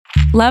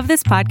Love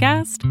this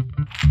podcast?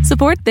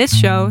 Support this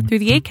show through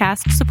the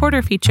Acast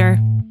supporter feature.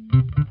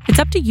 It's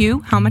up to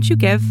you how much you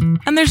give,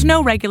 and there's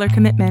no regular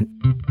commitment.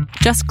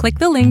 Just click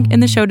the link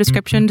in the show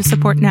description to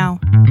support now.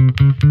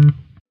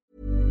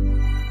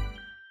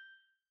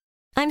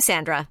 I'm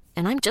Sandra,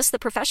 and I'm just the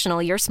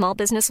professional your small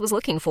business was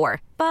looking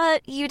for.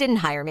 But you didn't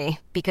hire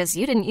me because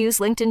you didn't use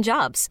LinkedIn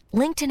Jobs.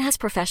 LinkedIn has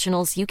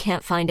professionals you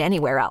can't find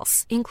anywhere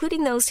else,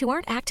 including those who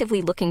aren't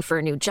actively looking for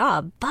a new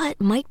job, but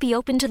might be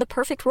open to the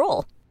perfect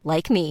role,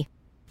 like me.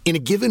 In a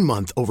given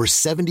month, over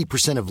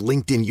 70% of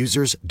LinkedIn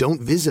users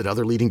don't visit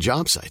other leading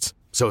job sites.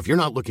 So if you're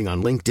not looking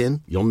on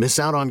LinkedIn, you'll miss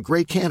out on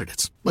great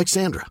candidates like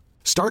Sandra.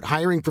 Start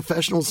hiring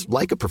professionals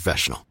like a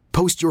professional.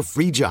 Post your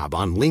free job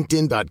on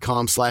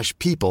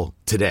linkedin.com/people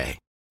today.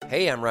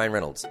 Hey, I'm Ryan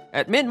Reynolds.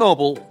 At Mint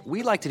Mobile,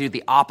 we like to do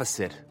the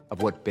opposite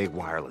of what Big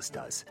Wireless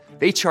does.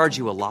 They charge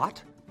you a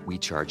lot, we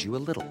charge you a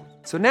little.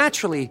 So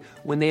naturally,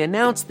 when they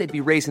announced they'd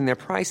be raising their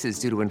prices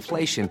due to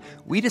inflation,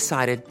 we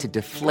decided to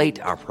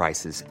deflate our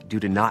prices due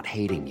to not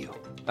hating you.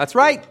 That's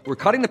right. We're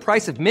cutting the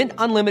price of Mint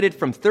Unlimited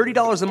from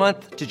 $30 a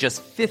month to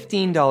just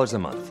 $15 a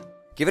month.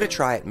 Give it a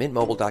try at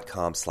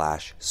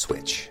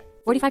mintmobile.com/switch.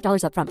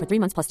 $45 up front for 3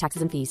 months plus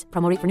taxes and fees.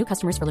 Promo rate for new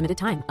customers for limited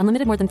time.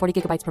 Unlimited more than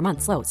 40 gigabytes per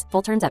month. Slows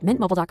full terms at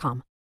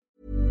mintmobile.com.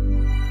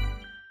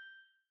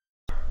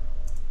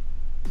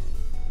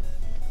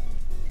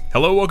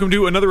 Hello, welcome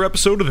to another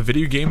episode of the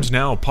Video Games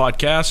Now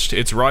podcast.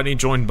 It's Rodney,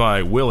 joined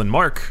by Will and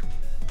Mark.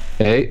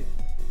 Hey.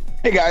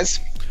 Hey,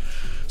 guys.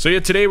 So yeah,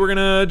 today we're going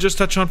to just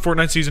touch on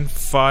Fortnite Season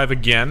 5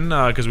 again,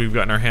 because we've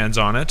gotten our hands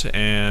on it,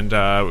 and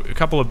a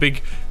couple of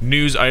big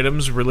news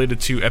items related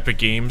to Epic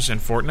Games and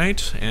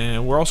Fortnite,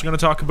 and we're also going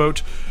to talk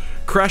about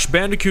Crash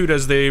Bandicoot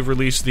as they've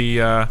released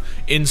the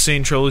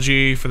Insane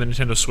Trilogy for the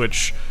Nintendo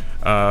Switch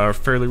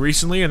fairly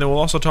recently, and then we'll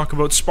also talk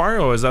about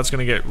Spyro as that's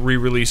going to get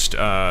re-released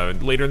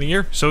later in the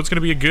year. So it's going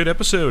to be a good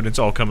episode. It's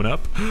all coming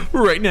up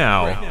right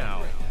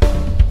now.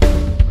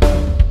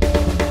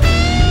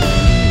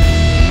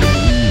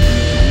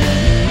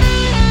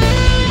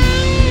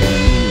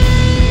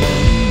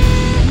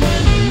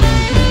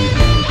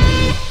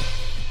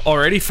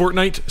 Alrighty,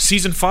 Fortnite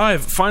Season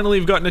 5. Finally,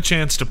 we've gotten a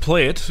chance to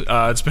play it.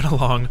 It's been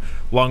a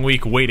long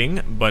week waiting,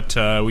 but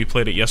we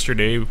played it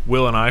yesterday,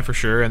 Will and I for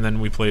sure, and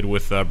then we played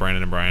with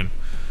Brandon and Brian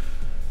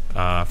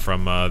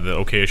from the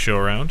OK Show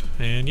Around,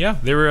 and yeah,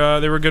 they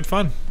were good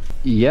fun.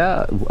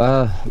 Yeah,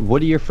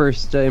 what are your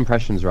first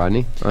impressions,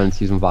 Rodney, on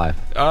Season 5?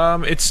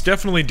 It's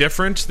definitely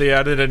different. They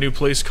added a new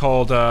place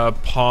called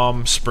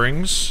Palm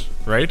Springs,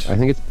 right? I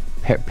think it's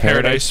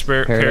Paradise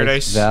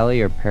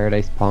Valley or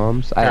Paradise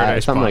Palms,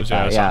 something Palms,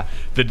 like that.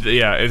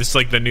 Yeah, it's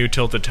like the new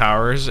Tilted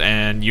Towers,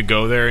 and you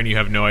go there and you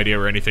have no idea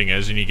where anything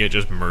is, and you get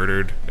just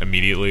murdered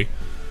immediately.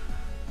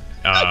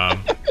 Yeah.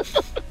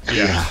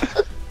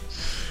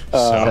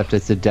 Except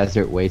it's a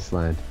desert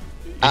wasteland.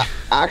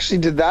 Actually,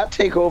 did that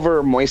take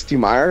over Moisty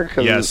Mire?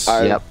 Yes.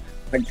 I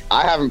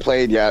haven't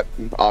played yet,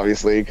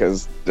 obviously,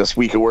 because this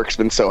week of work's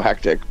been so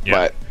hectic. Yep.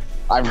 But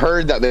I've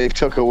heard that they've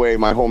took away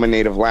my home and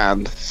native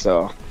land,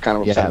 so kind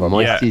of upset about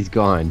Moisty's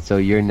gone. So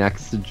you're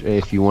next,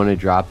 if you want to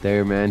drop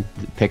there, man,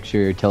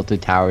 picture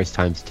Tilted Towers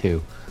times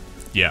 2.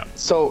 Yeah.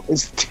 So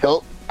is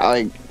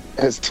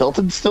is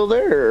Tilted still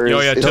there?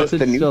 Or Tilted's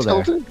the new still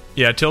Tilted? there.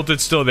 Yeah,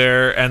 Tilted's still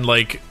there, and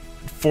like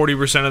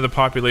 40% of the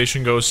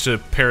population goes to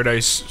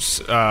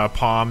Paradise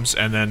Palms,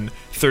 and then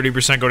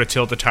 30% go to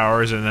Tilted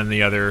Towers, and then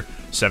the other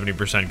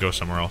 70% go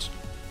somewhere else.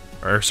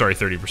 Or sorry,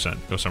 30%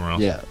 go somewhere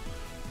else. Yeah.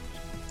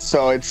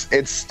 So it's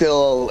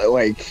still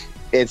like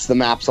the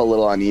map's a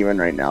little uneven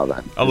right now.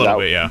 Then a little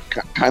bit, yeah,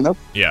 kind of.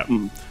 Yeah,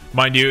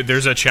 mind you,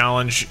 there's a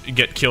challenge: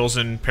 get kills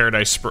in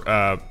Paradise.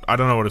 I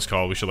don't know what it's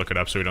called. We should look it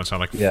up so we don't sound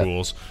like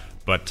fools.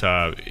 But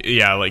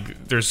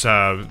like there's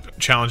a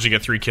challenge to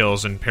get 3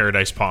 kills in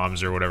Paradise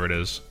Palms or whatever it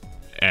is,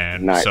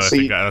 and nice. so I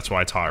think that's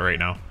why it's hot right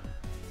now.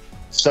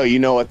 So you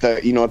know what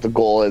the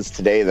goal is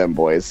today, then,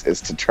 boys, is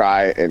to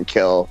try and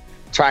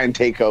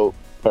take out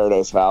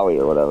Paradise Valley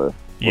or whatever.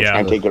 Yeah,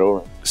 and take it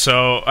over.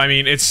 So I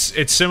mean, it's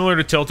similar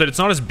to Tilted. It's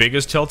not as big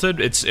as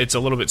Tilted. It's a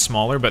little bit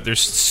smaller, but there's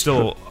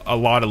still a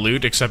lot of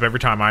loot. Except every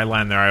time I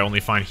land there, I only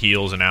find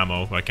heals and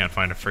ammo. I can't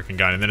find a freaking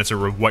gun. And then it's a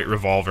white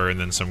revolver,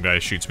 and then some guy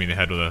shoots me in the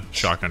head with a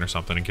shotgun or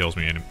something and kills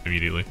me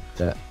immediately.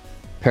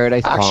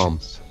 Paradise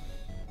Palms.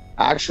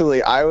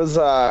 Actually, I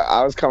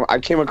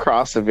came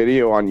across a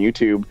video on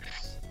YouTube.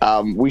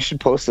 We should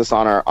post this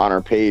on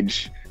our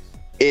page.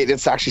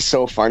 It's actually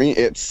so funny.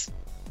 It's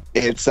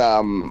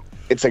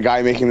a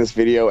guy making this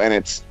video, and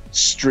it's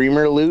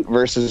streamer loot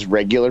versus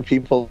regular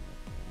people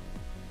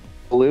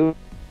loot.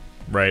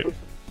 Right.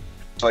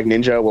 Like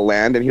Ninja will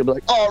land, and he'll be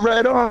like, "Oh,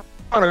 right on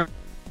a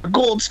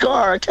gold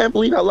scar! I can't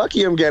believe how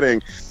lucky I'm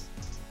getting."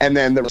 And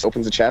then the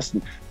opens the chest,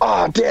 and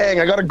 "Oh,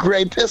 dang! I got a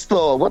gray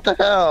pistol! What the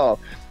hell?"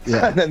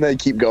 Yeah. And then they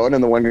keep going,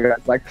 and the one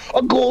guy's like,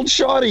 "A gold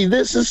shotty!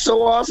 This is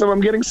so awesome!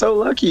 I'm getting so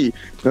lucky!" And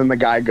then the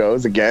guy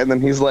goes again,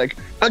 and he's like,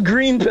 "A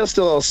green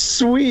pistol!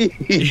 Sweet!"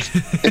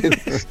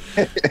 It's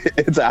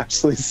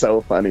actually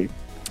so funny.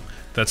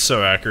 That's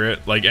so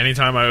accurate. Like,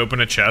 anytime I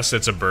open a chest,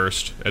 it's a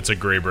burst. It's a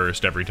gray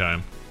burst every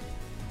time.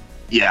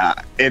 Yeah,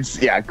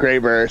 Gray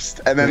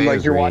Burst, and then Gray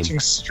like you're green. watching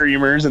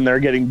streamers and they're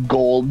getting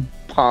gold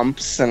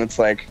pumps, and it's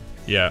like,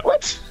 Yeah.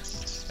 what?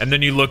 And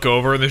then you look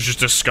over and there's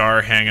just a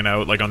scar hanging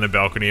out like on the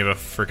balcony of a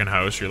freaking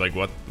house. You're like,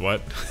 what?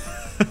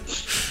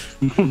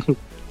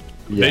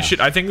 Yeah.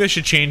 I think they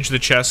should change the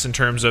chests in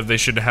terms of they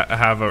should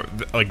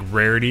have like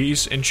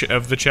rarities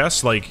of the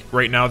chests. Like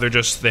right now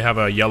they have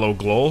a yellow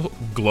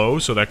glow,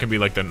 so that can be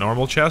like the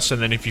normal chest.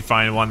 And then if you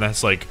find one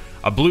that's like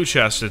a blue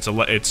chest, it's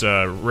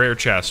a rare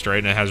chest, right?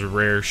 And it has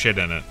rare shit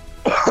in it.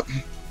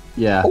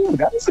 Yeah. Oh,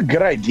 that is a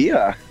good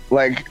idea.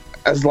 Like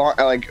as long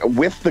like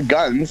with the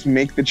guns,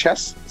 make the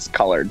chests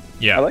colored.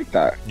 Yeah, I like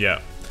that. Yeah,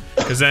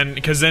 because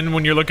then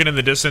when you're looking in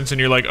the distance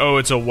and you're like, oh,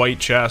 it's a white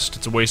chest,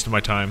 it's a waste of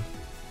my time.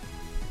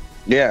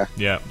 Yeah.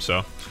 Yeah,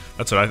 so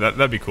that's what I thought.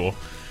 That'd be cool.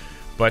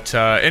 But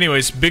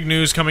anyways, big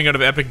news coming out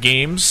of Epic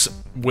Games.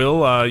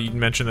 Will, you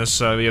mentioned this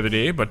the other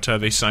day, but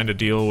they signed a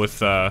deal with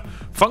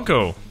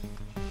Funko.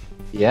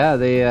 Yeah,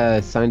 they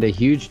signed a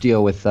huge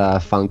deal with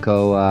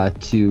Funko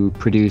to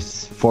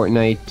produce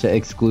Fortnite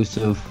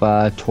exclusive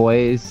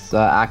toys,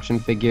 action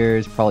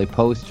figures, probably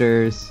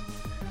posters,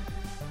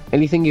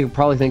 anything you could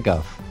probably think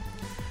of.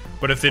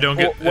 But if they don't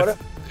get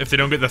if they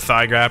don't get the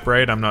thigh gap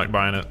right, I'm not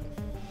buying it.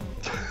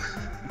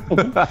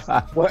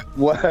 What?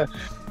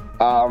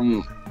 I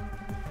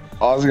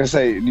was gonna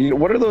say,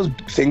 what are those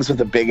things with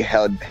the big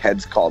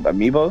heads called?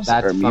 Amiibos?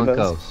 That's or Amiibos?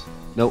 Funkos.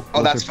 Nope.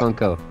 Oh, those that's are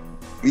Funko.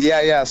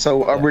 Yeah.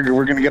 So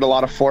we're gonna get a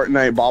lot of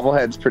Fortnite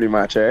bobbleheads, pretty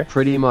much, eh?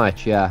 Pretty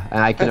much, yeah.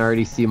 And I can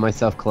already see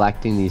myself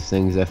collecting these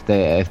things if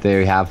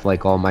they have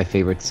like all my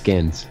favorite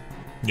skins.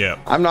 Yeah.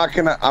 I'm not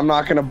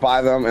gonna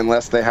buy them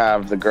unless they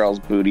have the girls'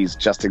 booties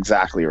just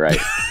exactly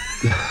right.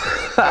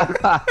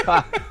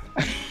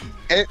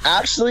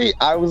 Actually,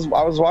 I was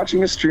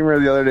watching a streamer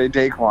the other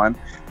day, Daquan,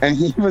 and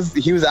he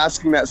was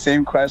asking that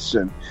same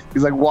question.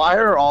 He's like, "Why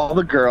are all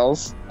the girl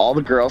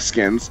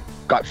skins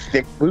got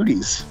thick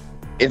booties?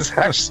 It's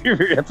actually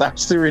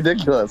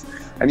ridiculous."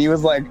 And he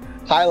was like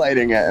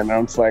highlighting it, and I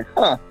was like,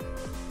 "Huh,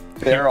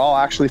 they're all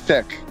actually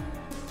thick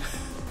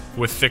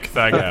With thick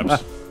thigh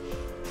gaps.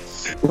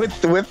 with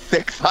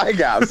thick thigh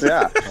gaps."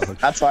 Yeah,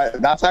 that's why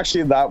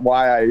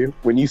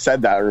when you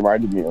said that, it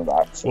reminded me of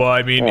that. So. Well,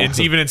 I mean, it's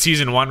even in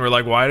season 1, we're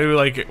like, why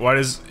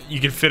does you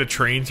can fit a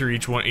train through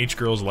each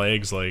girl's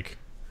legs, like.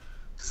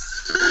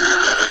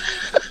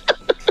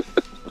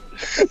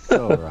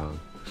 So wrong.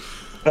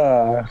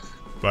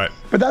 But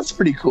that's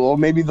pretty cool.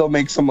 Maybe they'll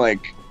make some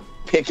like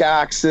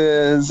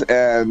pickaxes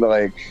and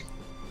like,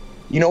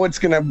 it's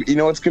gonna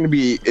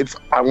be.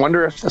 I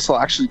wonder if this will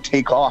actually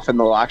take off and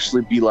they'll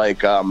actually be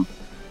like, oh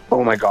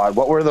my god,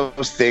 what were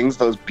those things?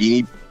 Those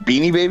beanie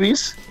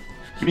babies?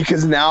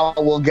 Because now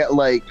you'll get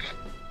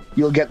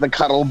the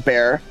cuddle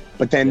bear,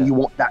 but then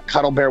that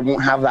cuddle bear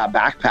won't have that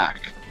backpack.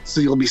 So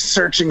you'll be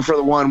searching for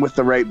the one with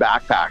the right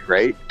backpack,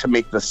 right, to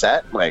make the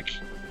set. Like,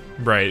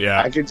 right,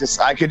 yeah. I could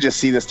just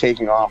see this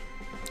taking off.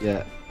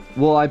 Yeah.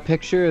 Well, I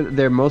picture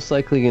they're most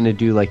likely going to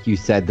do, like you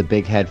said, the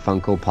big head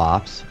Funko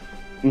Pops.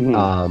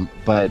 Mm-hmm.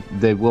 But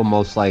they will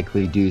most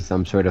likely do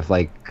some sort of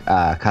like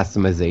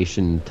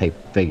customization type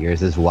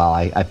figures as well.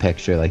 I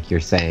picture, like you're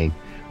saying,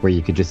 where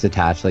you could just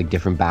attach like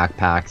different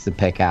backpacks, the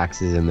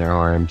pickaxes in their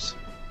arms.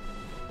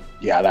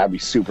 Yeah, that'd be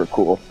super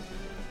cool.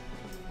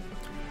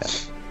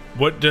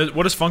 What does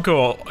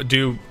Funko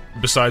do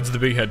besides the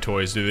big head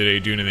toys? Do they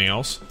do anything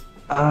else?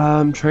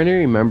 I'm trying to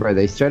remember.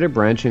 They started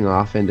branching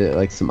off into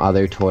like some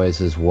other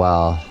toys as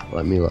well.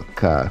 Let me look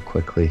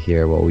quickly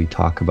here while we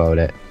talk about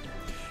it.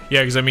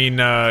 Yeah, because I mean,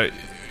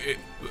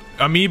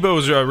 Amiibo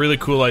was a really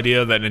cool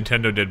idea that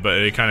Nintendo did, but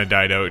it kind of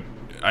died out.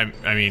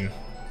 I mean,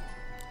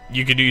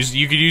 you could use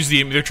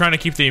they're trying to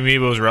keep the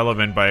Amiibos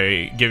relevant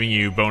by giving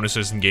you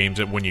bonuses in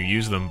games when you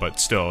use them, but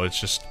still, it's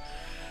just,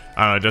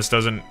 I don't know, it just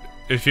doesn't.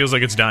 It feels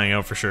like it's dying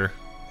out for sure.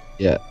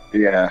 Yeah.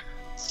 Yeah.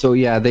 So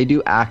yeah, they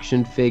do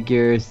action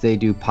figures. They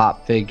do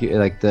pop figure,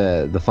 like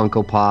the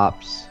Funko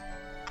Pops.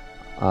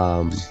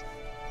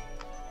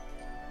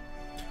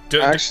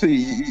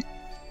 Actually,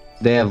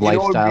 they have what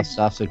would lifestyle be-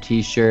 stuff, so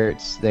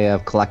T-shirts. They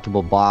have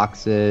collectible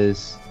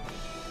boxes.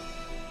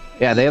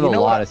 Yeah, they have a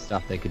lot of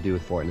stuff they could do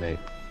with Fortnite.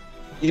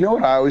 You know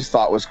what I always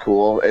thought was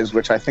cool is,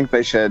 which I think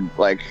they should,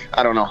 like,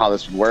 I don't know how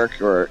this would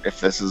work or if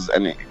this is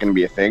going to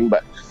be a thing,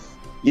 but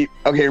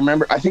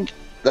remember, I think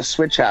the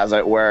Switch has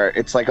it where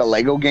it's like a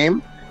Lego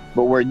game,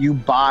 but where you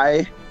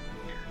buy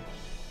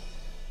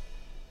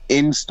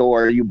in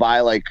store, you buy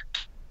like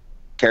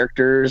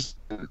characters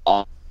and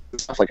all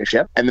stuff like a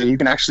ship, and then you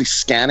can actually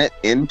scan it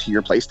into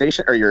your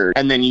PlayStation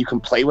and then you can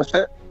play with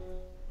it.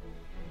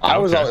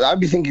 I'd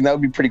be thinking that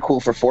would be pretty cool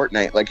for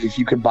Fortnite. Like if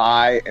you could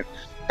buy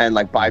and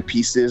like buy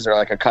pieces or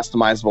like a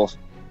customizable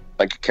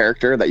like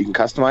character that you can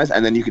customize,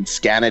 and then you could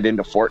scan it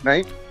into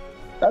Fortnite.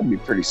 That'd be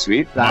pretty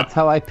sweet. That's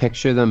how I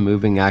picture them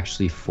moving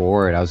actually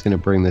forward. I was going to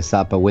bring this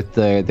up, but with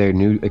their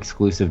new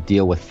exclusive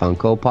deal with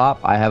Funko Pop,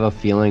 I have a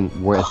feeling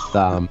with,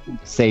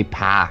 say,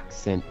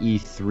 PAX and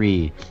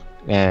E3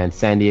 and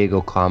San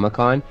Diego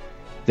Comic-Con,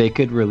 they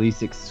could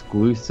release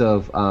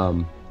exclusive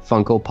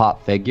Funko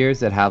Pop figures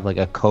that have like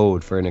a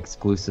code for an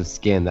exclusive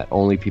skin that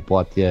only people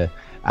at the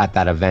at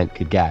that event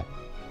could get.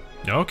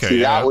 Okay, See,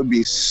 that would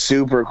be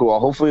super cool.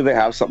 Hopefully they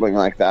have something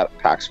like that at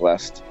PAX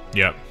West.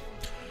 Yep.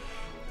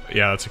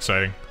 Yeah, that's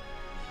exciting.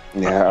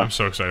 Yeah. I'm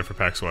so excited for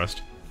PAX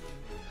West.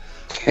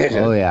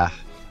 Oh yeah.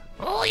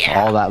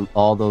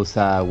 All those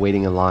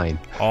waiting in line.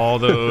 All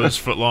those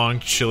foot-long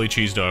chili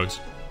cheese dogs.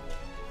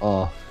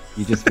 Oh,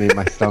 you just made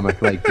my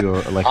stomach like do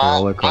a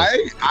roller coaster.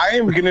 I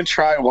am gonna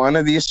try one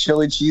of these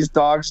chili cheese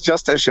dogs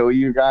just to show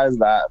you guys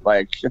that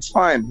it's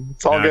fine.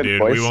 It's all good, dude,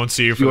 boys. we won't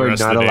see you for You the are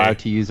rest not of the day. allowed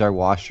to use our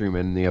washroom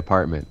in the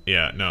apartment.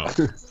 Yeah, no.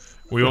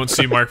 We won't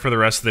see Mark for the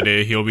rest of the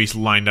day. He'll be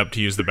lined up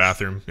to use the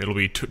bathroom. It'll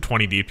be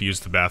 20 deep to use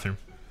the bathroom.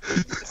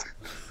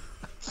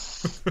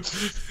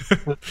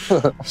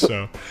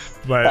 So,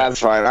 but That's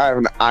fine. I have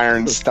an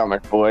iron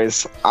stomach,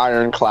 boys.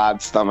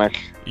 Ironclad stomach.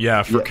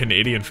 yeah, for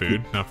Canadian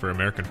food, not for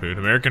American food.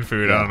 American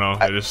food, I don't know.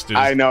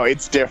 I know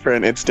it's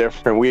different. It's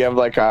different. We have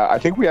I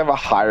think we have a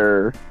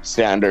higher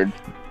standard.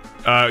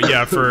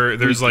 Yeah,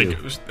 there's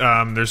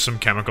there's some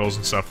chemicals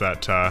and stuff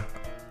that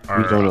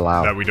We don't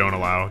allow. that we don't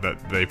allow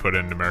that they put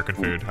in American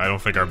food. I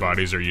don't think our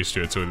bodies are used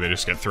to it, so they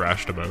just get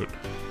thrashed about.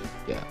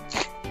 Yeah.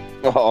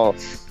 Oh,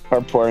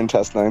 our poor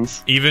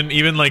intestines.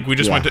 Even like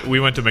we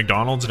went to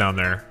McDonald's down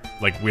there.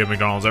 Like we have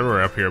McDonald's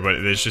everywhere up here, but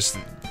it's just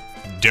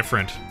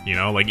different, you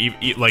know. Like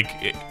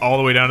all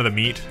the way down to the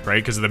meat,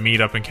 right? Because the meat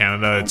up in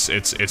Canada,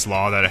 it's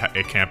law that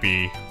it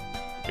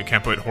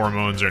can't put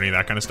hormones or any of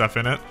that kind of stuff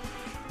in it.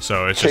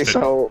 So it's just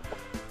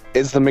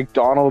is the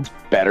McDonald's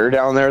better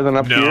down there than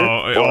up here?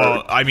 No,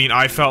 well, I mean,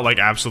 I felt like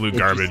absolute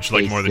garbage,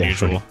 like more than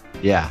different. usual.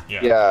 Yeah.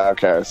 Yeah.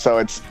 Okay.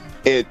 So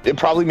it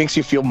probably makes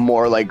you feel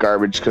more like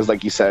garbage because,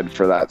 like you said,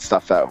 for that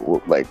stuff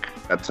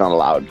that's not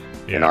allowed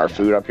in our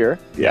food up here.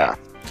 Yeah.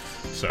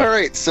 So, All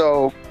right.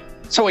 So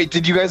wait,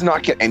 did you guys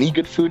not get any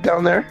good food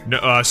down there? no,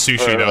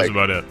 sushi. Or, That was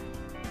about it.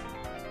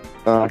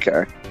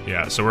 Okay.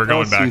 Yeah. So we're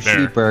going back sushi,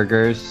 there.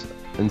 burgers,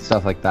 and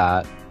stuff like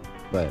that.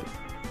 But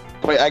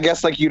Wait, I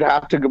guess you'd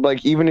have to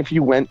even if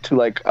you went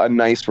to a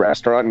nice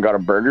restaurant and got a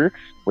burger,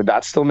 would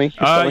that still make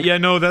you? Yeah,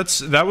 no,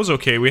 that was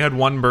okay. We had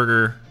one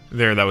burger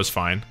there that was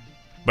fine,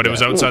 but it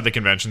was outside the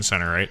convention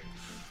center, right?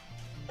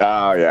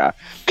 Oh yeah,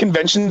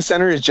 convention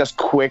center is just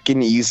quick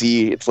and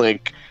easy. It's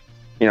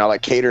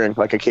catering,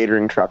 like a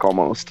catering truck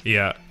almost.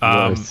 Yeah.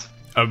 Nice.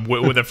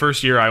 With the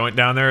first year I went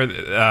down there,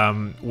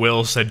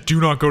 Will said,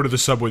 "Do not go to the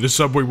subway. The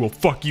subway will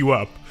fuck you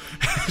up."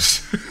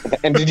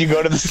 And did you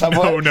go to the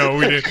subway? No,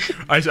 we didn't.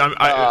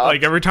 I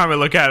every time I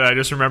look at it, I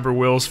just remember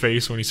Will's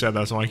face when he said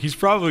that. So I'm like, he's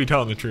probably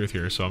telling the truth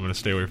here. So I'm going to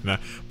stay away from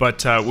that.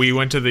 But we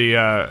went to the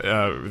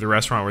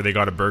restaurant where they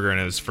got a burger, and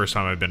it was the first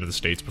time I've been to the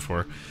States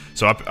before.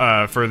 So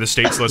up for the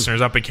States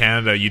listeners, up in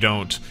Canada,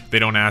 they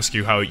don't ask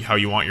you how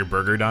you want your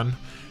burger done.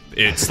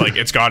 It's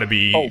it's got to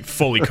be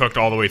fully cooked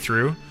all the way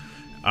through.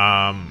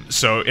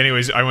 So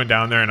anyways, I went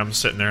down there and I'm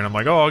sitting there and I'm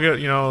like, oh, I'll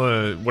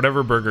get,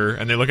 whatever burger.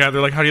 And they look at it,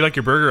 they're like, how do you like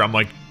your burger? I'm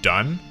like,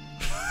 done.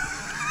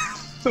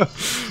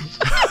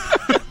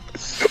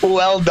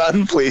 Well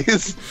done,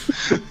 please.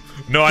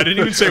 No, I didn't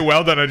even say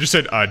well done. I just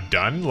said,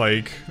 done.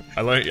 Like,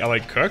 I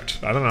like cooked.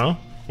 I don't know.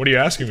 What are you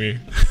asking me?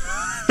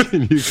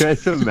 can you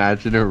guys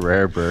imagine a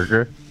rare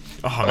burger?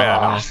 Oh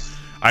man, no.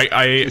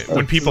 I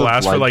when people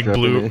ask for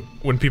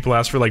when people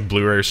ask for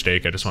blue rare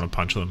steak, I just want to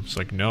punch them. It's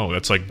like, no,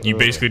 that's like you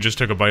basically just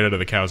took a bite out of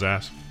the cow's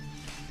ass.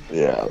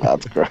 Yeah,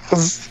 that's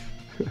gross.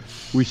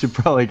 We should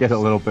probably get a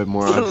little bit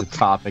more on the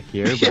topic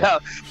here. But Yeah,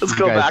 let's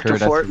go back to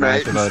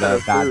Fortnite.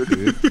 About bad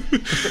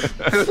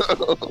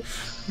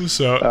food.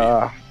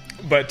 So,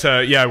 but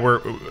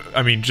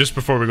just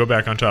before we go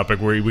back on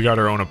topic, we got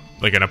our own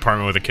an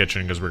apartment with a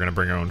kitchen because we're gonna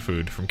bring our own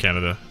food from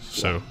Canada.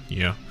 So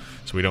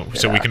so we don't,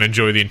 so we can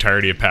enjoy the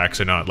entirety of PAX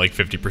and not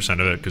 50%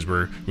 of it because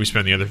we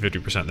spend the other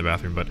 50% in the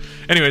bathroom. But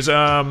anyways,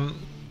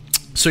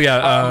 so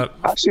yeah,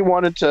 I actually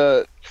wanted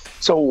to.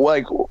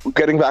 So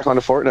getting back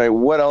onto Fortnite,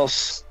 what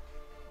else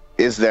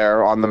is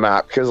there on the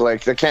map? Because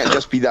it can't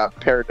just be that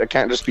parrot. It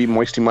can't just be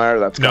Moisty Mire.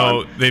 That's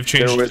no, gone. They've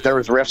changed. There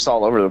was rifts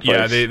all over the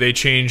place. Yeah, they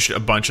changed a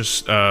bunch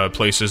of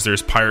places.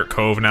 There's Pirate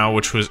Cove now,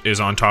 which is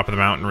on top of the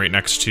mountain, right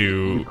next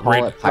to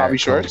Snobby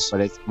Shores, but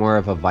it's more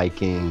of a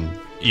Viking.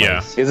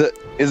 Yeah. Place.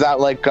 Is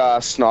that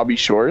Snobby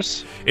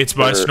Shores? It's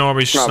by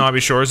Snobby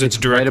Shores. It's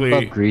directly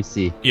right above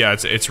Greasy. Yeah,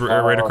 it's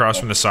right across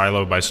from the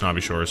silo by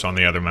Snobby Shores on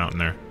the other mountain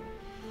there.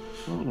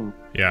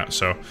 Yeah.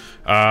 So,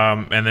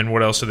 and then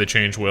what else did they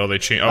change? Will they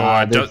change?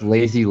 There's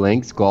Lazy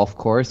Links Golf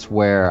Course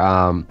where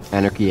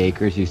Anarchy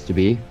Acres used to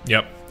be.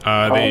 Yep.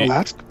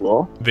 That's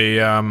cool. They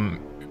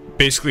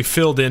basically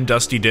filled in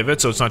Dusty Divot,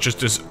 so it's not just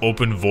this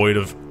open void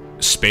of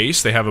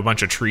space. They have a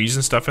bunch of trees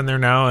and stuff in there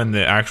now, and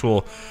the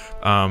actual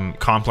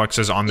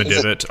complexes on the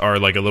divot are a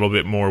little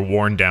bit more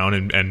worn down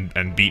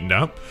and beaten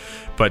up.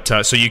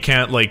 But so you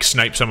can't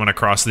snipe someone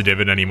across the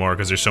divot anymore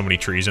because there's so many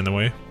trees in the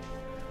way.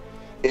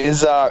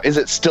 Is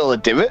it still a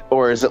divot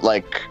or is it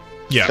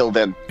filled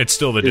in? It's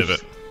still the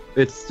divot.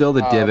 It's still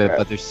the divot, okay.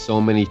 but there's so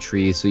many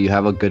trees, so you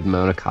have a good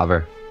amount of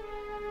cover.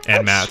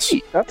 And mats.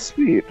 Sweet. That's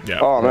sweet. Yeah.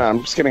 Oh man,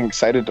 I'm just getting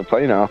excited to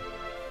play now.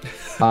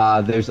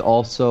 There's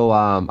also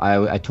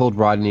I told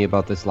Rodney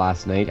about this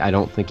last night. I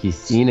don't think he's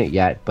seen it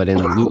yet, but in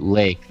Loot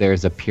Lake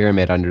there's a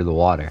pyramid under the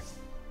water.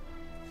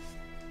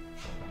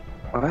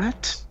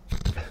 What?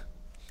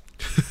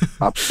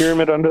 A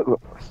pyramid under?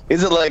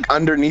 Is it like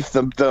underneath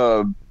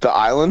the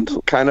island,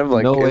 kind of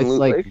like? No, in it's Loot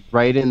like Lake?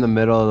 right in the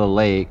middle of the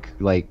lake.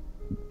 Like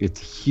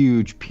it's a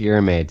huge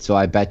pyramid. So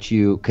I bet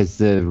you, because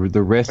the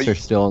rifts are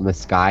still in the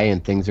sky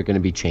and things are going to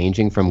be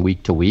changing from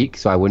week to week.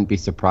 So I wouldn't be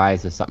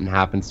surprised if something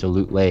happens to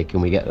Loot Lake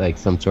and we get like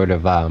some sort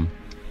of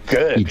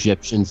Good.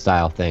 Egyptian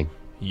style thing.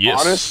 Yes.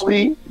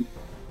 Honestly,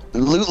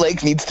 Loot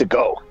Lake needs to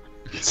go.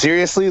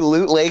 Seriously,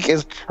 Loot Lake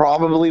is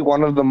probably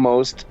one of the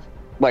most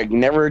like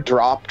never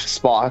dropped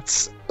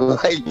spots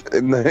like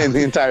in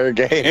the entire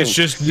game. It's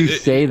just You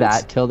say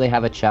that till they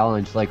have a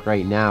challenge like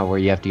right now where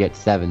you have to get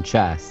 7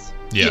 chests.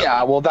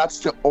 yeah. Well, that's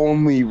the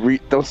only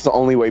that's the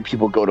only way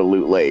people go to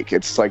Loot Lake.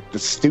 It's like the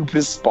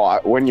stupidest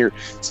spot when you're,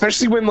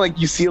 especially when like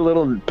you see a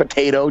little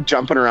potato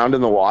jumping around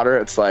in the water.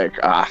 It's like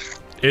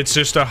It's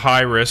just a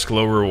high risk,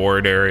 low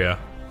reward area.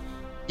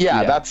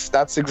 yeah. Yeah.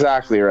 That's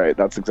exactly right.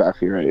 That's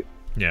exactly right.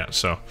 Yeah.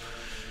 So,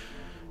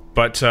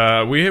 but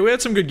we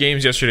had some good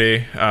games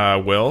yesterday.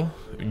 Will,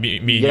 me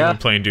and you Yeah. were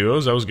playing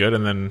duos. That was good,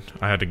 and then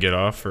I had to get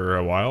off for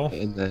a while.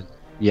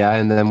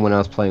 And then when I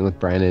was playing with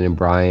Brandon and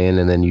Brian,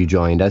 and then you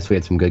joined us, we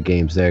had some good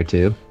games there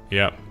too.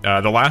 Yeah.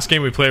 The last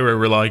game we played, where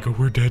we're like,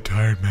 we're dead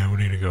tired, man. We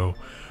need to go.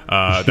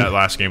 That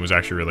last game was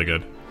actually really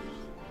good.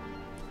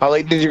 How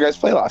late did you guys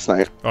play last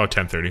night? Oh,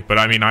 10:30. But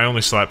I mean, I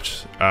only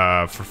slept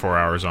for 4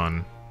 hours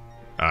on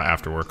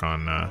after work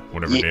on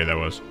whatever day that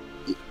was.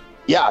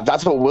 Yeah,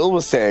 that's what Will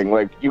was saying.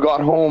 Like, you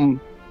got home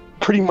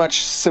pretty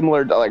much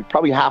similar to, like,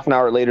 probably half an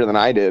hour later than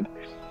I did.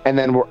 And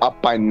then we're up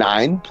by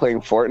 9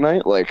 playing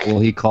Fortnite. Like, Well,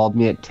 he called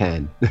me at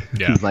 10.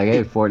 Yeah. He's like,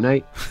 "Hey,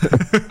 Fortnite."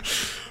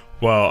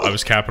 Well, I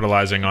was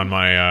capitalizing on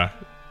my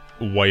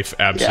wife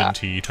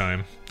absentee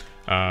time.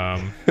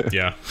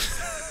 Yeah.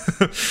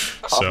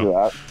 So,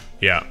 that.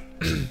 yeah.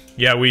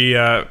 Yeah,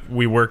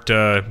 we worked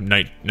a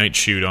night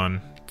shoot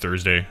on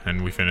Thursday,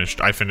 and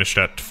I finished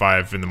at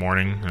 5 in the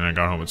morning, and I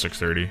got home at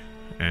 6:30.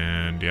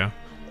 And yeah.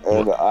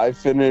 And I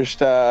finished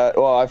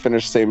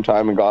same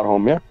time and got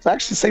home. Yeah, it's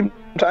actually the same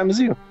time as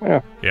you.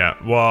 Yeah. Yeah,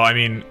 well, I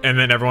mean, and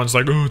then everyone's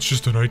like, "Oh, it's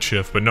just a night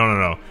shift," but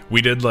no.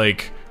 We did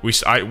like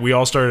we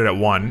all started at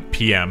 1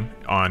 p.m.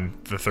 on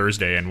the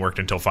Thursday and worked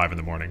until 5 in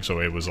the morning, so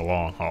it was a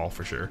long haul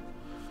for sure.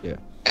 Yeah.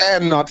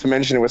 And not to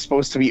mention, it was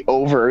supposed to be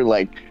over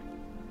like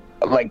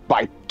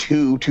by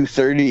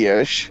 2:30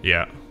 ish.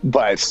 Yeah,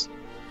 But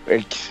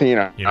everything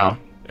weren't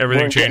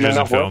getting changes in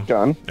enough film. work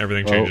done.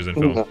 Everything changes in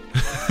film.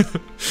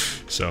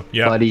 So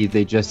yeah. Buddy,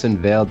 they just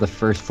unveiled the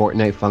first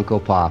Fortnite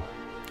Funko Pop.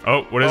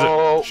 Oh, what is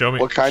it? Show me.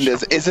 What kind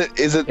is it? Is it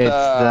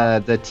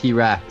It's the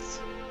T-Rex.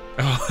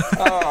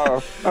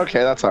 Oh,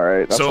 okay, that's all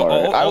right. That's So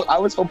all right. I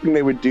was hoping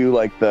they would do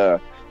like the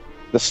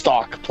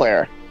stock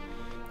player.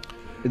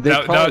 They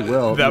probably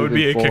will. that would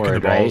be a moving kick in the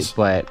forward, balls.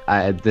 right?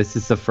 But this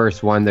is the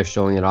first one they're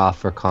showing it off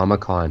for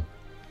Comic-Con.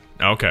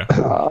 Okay.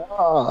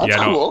 Oh, that's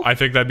Yeah, cool. no, I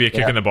think that'd be a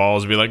kick in the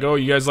balls. Be like, "Oh,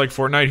 you guys like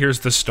Fortnite? Here's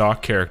the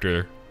stock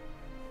character."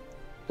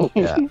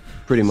 Yeah,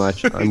 pretty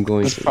much. I'm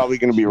going It's to. probably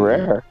going to be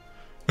rare.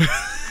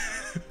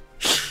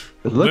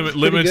 It looks pretty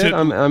limited- good.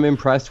 I'm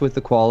impressed with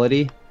the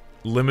quality.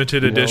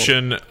 Limited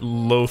edition,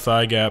 low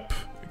thigh gap,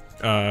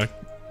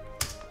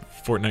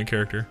 Fortnite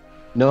character.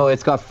 No,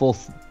 it's got full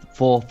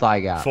thigh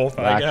gap. Full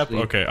thigh gap.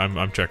 Actually, Okay,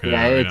 I'm checking it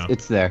Yeah, out right now.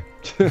 it's there.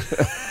 All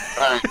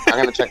right, I'm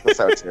going to check this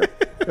out too.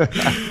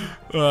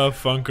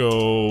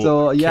 Funko.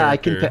 So yeah,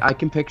 character. I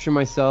can picture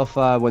myself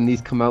when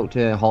these come out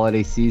to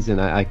holiday season.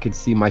 I could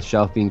see my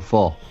shelf being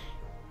full.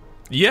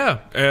 Yeah,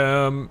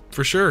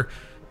 for sure.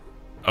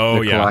 Oh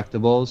The yeah.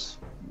 collectibles.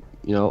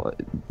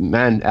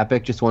 Man,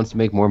 Epic just wants to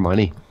make more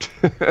money.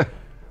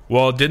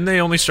 Well, didn't they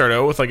only start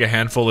out with like a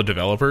handful of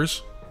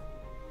developers?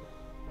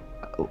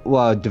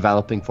 Well,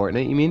 developing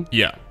Fortnite, you mean?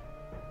 Yeah.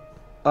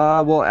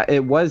 Well, it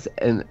was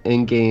an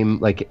in-game,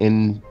 like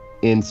in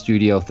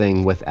studio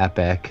thing with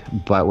Epic,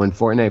 but when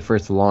Fortnite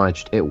first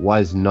launched, it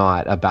was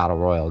not a battle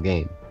royale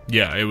game.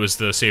 Yeah, it was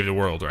the Save the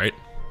World, right?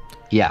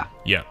 Yeah,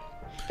 Yeah.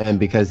 and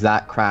because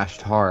that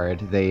crashed hard,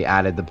 they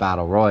added the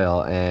battle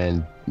royale,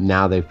 and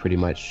now they've pretty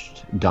much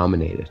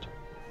dominated.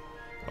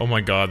 Oh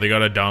my God, they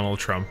got a Donald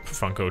Trump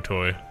Funko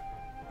toy.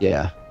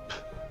 Yeah.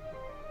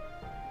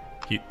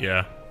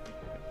 Yeah.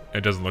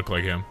 It doesn't look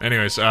like him.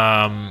 Anyways,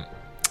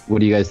 What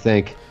do you guys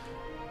think?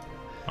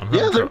 I'm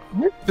Yeah, having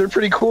they're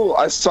pretty cool.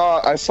 I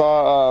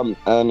saw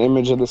an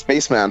image of the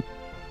spaceman.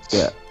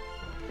 Yeah.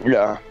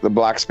 Yeah, the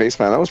black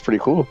spaceman. That was pretty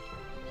cool.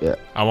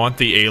 I want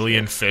the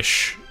alien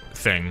fish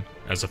thing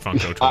as a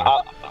Funko toy.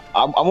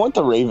 I want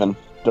the Raven.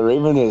 The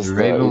Raven is The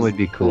Raven is would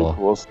be cool.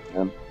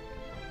 pretty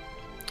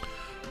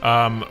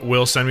yeah.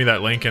 Will send me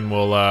that link and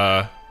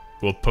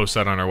we'll post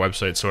that on our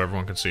website so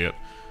everyone can see it.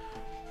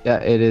 Yeah,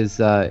 it is.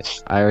 I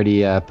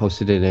already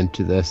posted it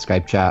into the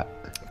Skype chat.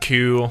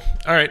 Cool.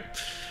 All right.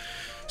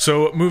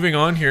 So moving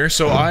on here.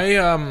 So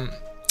I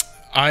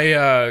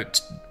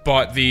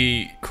bought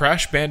the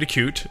Crash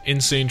Bandicoot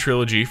Insane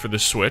Trilogy for the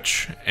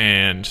Switch,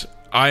 and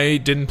I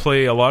didn't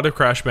play a lot of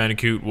Crash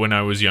Bandicoot when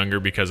I was younger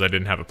because I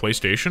didn't have a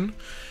PlayStation,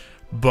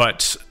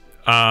 but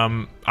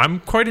I'm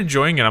quite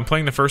enjoying it. I'm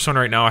playing the first one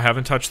right now. I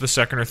haven't touched the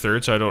second or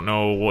third, so I don't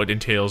know what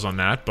entails on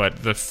that, but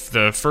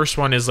the first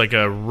one is like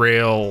a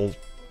rail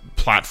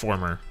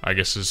platformer, I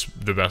guess is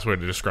the best way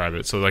to describe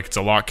it. So like it's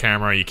a lock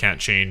camera, you can't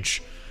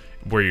change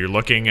where you're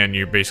looking, and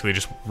you're basically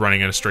just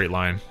running in a straight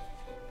line.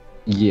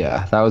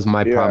 Yeah, that was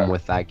my problem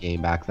with that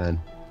game back then.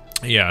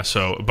 Yeah,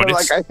 so but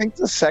it's like I think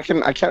the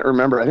second, I can't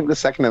remember. I think the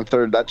second and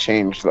third that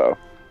changed though.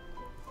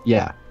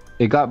 Yeah,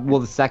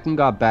 the second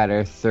got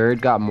better.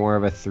 Third got more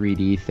of a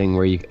 3D thing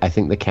where I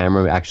think the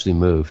camera actually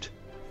moved.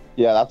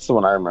 Yeah, that's the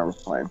one I remember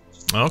playing.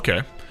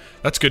 Okay,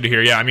 that's good to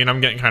hear. Yeah, I mean,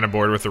 I'm getting kind of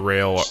bored with the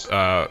rail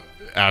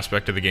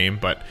aspect of the game,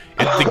 but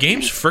the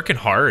game's freaking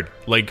hard.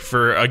 Like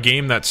for a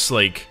game that's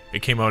like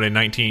it came out in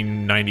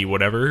 1990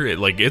 whatever,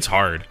 it's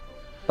hard.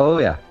 Oh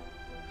yeah.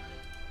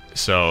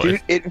 So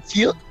dude,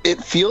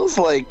 it feels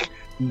like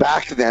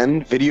back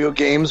then video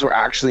games were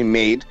actually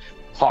made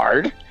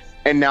hard,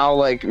 and now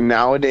like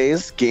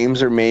nowadays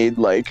games are made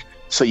like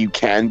so you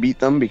can beat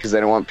them because they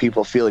don't want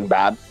people feeling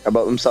bad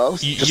about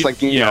themselves. Just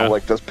like you know,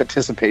 like those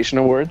participation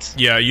awards.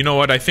 Yeah, you know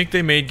what? I think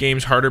they made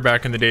games harder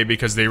back in the day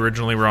because they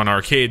originally were on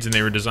arcades and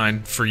they were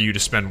designed for you to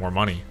spend more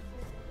money.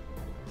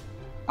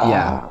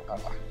 Yeah.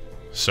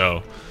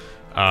 So,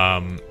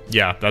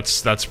 yeah,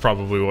 that's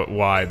probably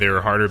why they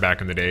were harder back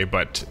in the day.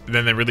 But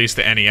then they released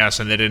the NES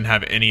and they didn't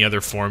have any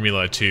other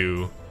formula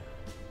to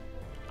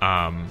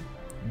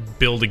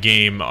build a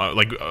game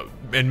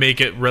and make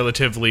it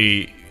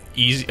relatively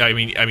easy. I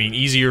mean,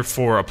 easier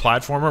for a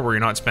platformer where you're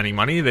not spending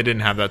money. They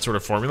didn't have that sort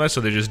of formula, so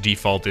they just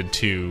defaulted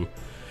to,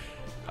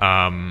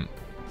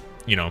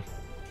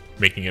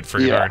 making it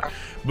freaking hard.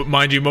 But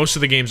mind you, most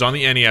of the games on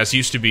the NES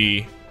used to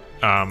be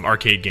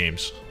arcade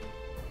games.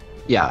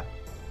 Yeah.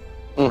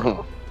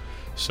 Mm-hmm.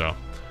 So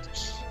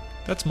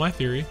that's my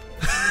theory.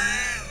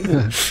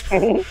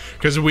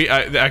 Because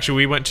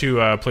we went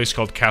to a place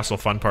called Castle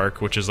Fun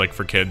Park, which is like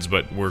for kids,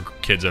 but we're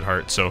kids at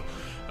heart. So,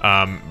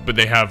 but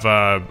they have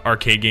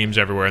arcade games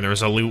everywhere, and there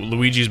was a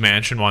Luigi's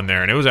Mansion one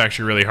there, and it was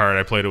actually really hard.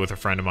 I played it with a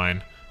friend of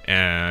mine,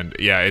 and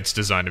yeah, it's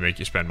designed to make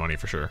you spend money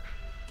for sure.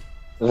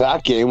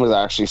 That game was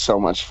actually so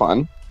much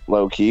fun.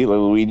 Low key,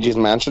 Luigi's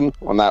Mansion,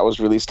 when that was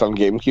released on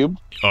GameCube.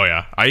 Oh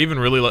yeah, I even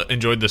really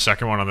enjoyed the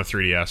second one on the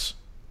 3DS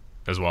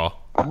as well.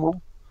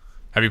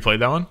 Have you played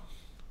that one?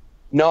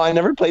 No, I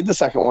never played the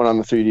second one on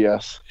the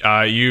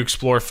 3DS. You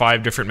explore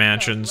 5 different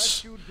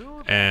mansions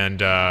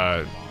and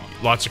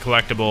lots of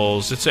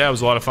collectibles. It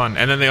was a lot of fun.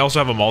 And then they also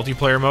have a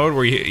multiplayer mode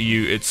where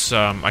it's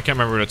I can't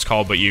remember what it's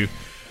called, but you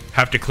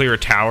have to clear a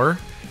tower.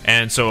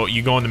 And so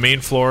you go on the main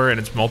floor and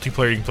it's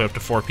multiplayer. You can play up to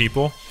 4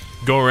 people.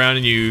 Go around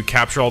and you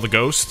capture all the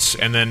ghosts,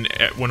 and then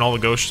when all the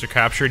ghosts are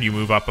captured, you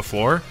move up a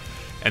floor.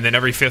 And then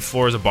every 5th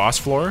floor is a boss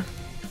floor.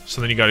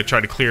 So then you got to try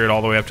to clear it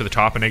all the way up to the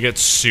top, and it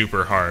gets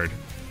super hard.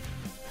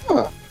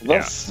 Huh.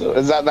 That's on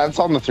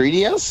the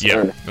 3DS? Yeah,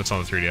 or? That's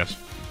on the 3DS.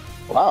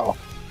 Wow,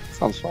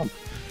 sounds fun.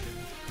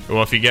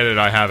 Well, if you get it,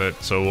 I have it,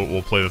 so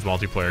we'll play with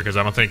multiplayer, because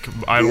I don't think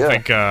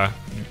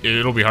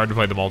it'll be hard to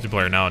play the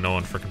multiplayer now, and no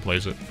one freaking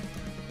plays it.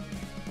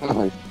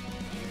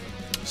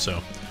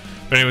 So,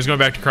 but anyways, going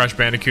back to Crash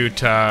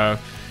Bandicoot, yeah,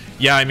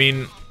 I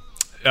mean,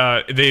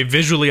 they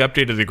visually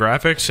updated the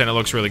graphics, and it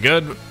looks really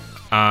good.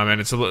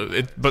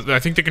 And but I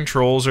think the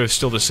controls are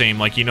still the same.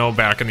 Like,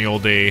 back in the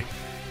old day,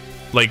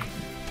 like,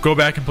 go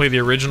back and play the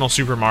original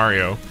Super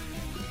Mario.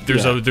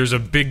 There's a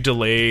big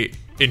delay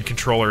in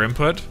controller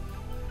input.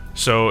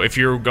 So if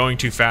you're going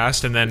too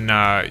fast and then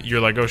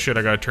you're like, oh shit,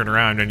 I gotta turn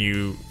around, and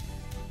you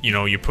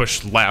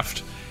push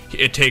left,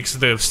 it takes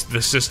the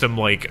system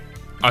like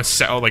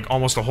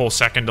almost a whole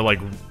second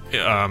to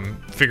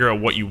figure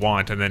out what you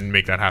want and then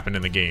make that happen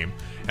in the game.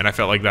 And I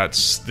felt like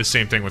that's the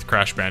same thing with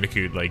Crash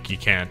Bandicoot. Like, you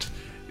can't.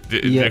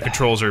 The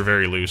controls are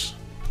very loose.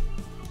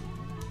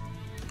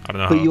 I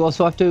don't know. But you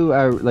also have to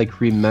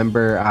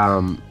remember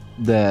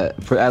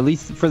at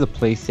least for the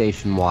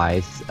PlayStation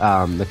wise,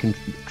 the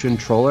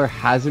controller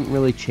hasn't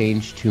really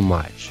changed too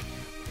much.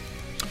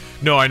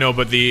 No, I know,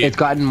 but it's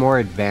gotten more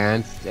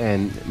advanced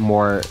and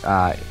more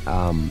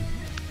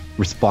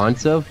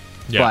responsive.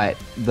 Yeah. But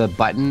the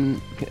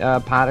button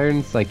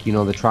patterns, like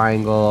the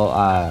triangle,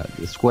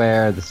 the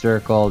square, the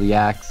circle, the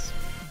X.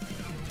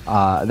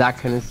 That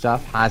kind of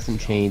stuff hasn't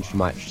changed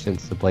much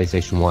since the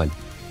PlayStation 1.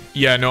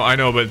 Yeah, no, I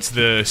know, but it's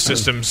the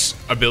system's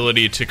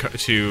ability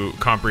to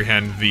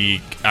comprehend the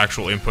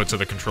actual inputs of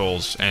the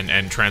controls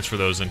and transfer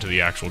those into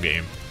the actual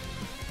game.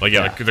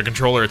 Like, the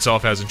controller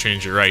itself hasn't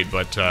changed, you're right,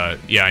 but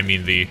I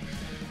mean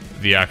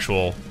the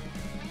actual.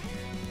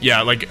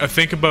 Yeah, like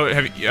think about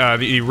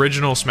the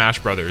original Smash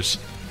Brothers.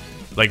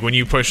 Like, when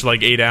you push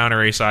like A down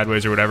or A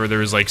sideways or whatever,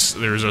 there's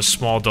a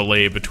small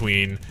delay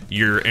between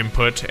your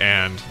input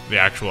and the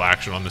actual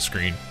action on the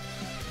screen.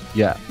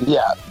 Yeah.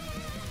 Yeah.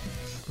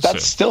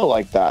 That's still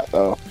like that,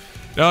 though.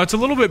 No, it's a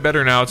little bit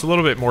better now. It's a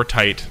little bit more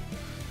tight.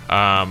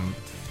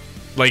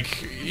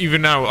 Like,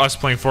 even now, us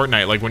playing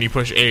Fortnite, like, when you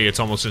push A, it's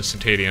almost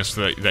instantaneous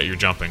that you're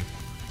jumping,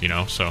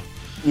 so.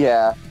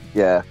 Yeah.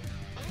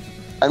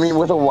 I mean,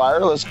 with a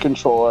wireless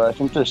controller, I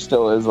think there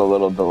still is a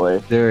little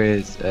delay. There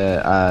is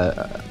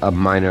a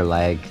minor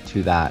lag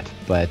to that,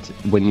 but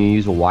when you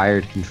use a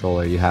wired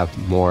controller, you have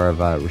more of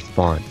a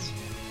response.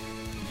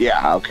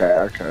 Yeah,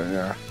 okay,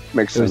 yeah.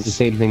 Makes It was sense. the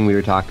same thing we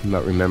were talking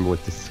about, remember,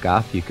 with the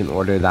SCUF. You can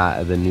order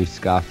the new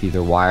SCUF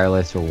either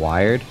wireless or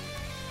wired,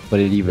 but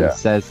it even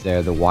says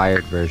there the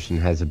wired version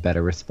has a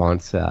better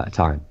response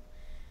time.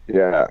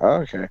 Yeah,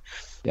 okay.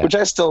 Yeah. Which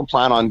I still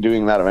plan on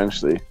doing that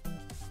eventually.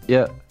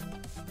 Yeah.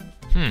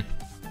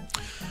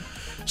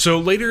 So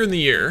later in the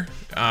year,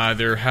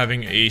 they're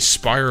having a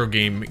Spyro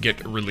game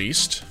get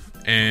released,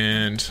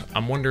 and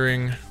I'm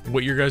wondering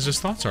what your guys'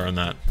 thoughts are on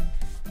that.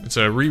 It's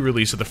a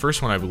re-release of the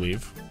first one, I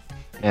believe.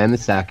 And the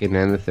second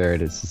and the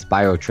third. It's the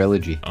Spyro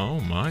trilogy. Oh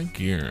my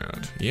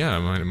god! Yeah,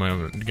 I'm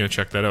gonna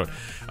check that out.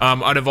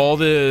 Out of all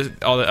the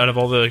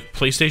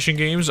PlayStation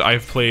games,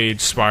 I've played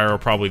Spyro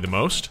probably the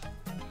most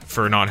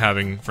for not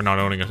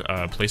owning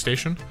a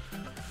PlayStation.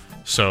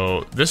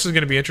 So this is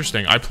gonna be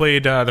interesting. I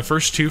played the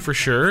first two for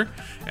sure,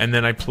 and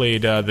then I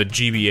played the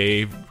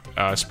GBA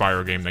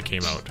Spyro game that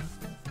came out.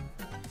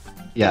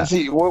 Yeah.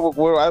 See, what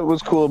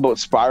was cool about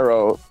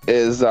Spyro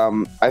is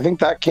I think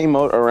that came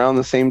out around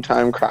the same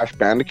time Crash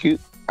Bandicoot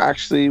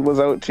actually was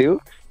out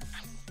too.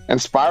 And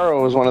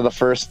Spyro was one of the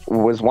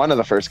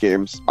first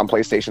games on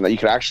PlayStation that you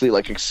could actually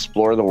like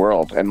explore the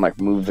world and like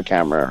move the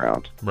camera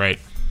around. Right.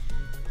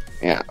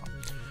 Yeah.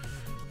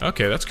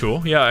 Okay, that's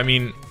cool. Yeah, I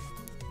mean,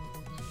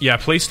 yeah,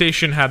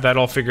 PlayStation had that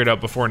all figured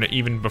out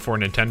even before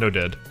Nintendo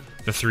did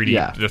the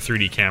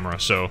 3D camera.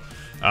 So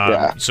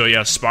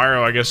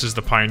Spyro, I guess, is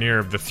the pioneer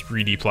of the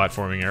 3D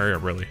platforming area,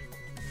 really.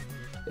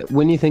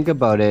 When you think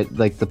about it,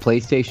 like the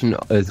PlayStation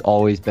has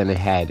always been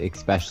ahead,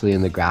 especially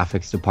in the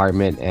graphics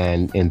department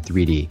and in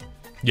 3D.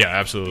 Yeah,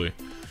 absolutely.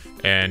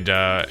 And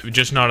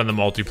just not in the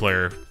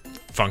multiplayer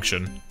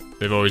function.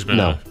 They've always been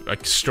a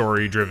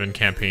story-driven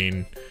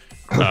campaign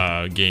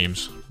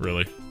games,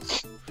 really.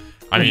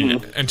 I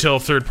mean, until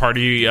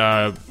third-party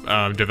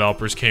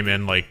developers came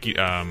in, like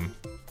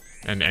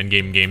and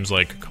game games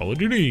like Call of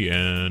Duty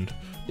and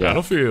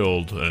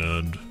Battlefield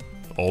and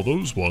all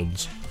those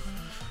ones.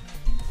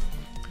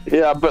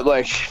 Yeah, but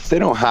like they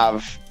don't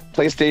have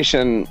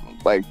PlayStation,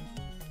 like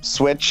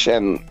Switch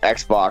and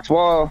Xbox.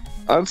 Well,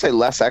 I would say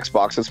less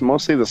Xbox. It's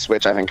mostly the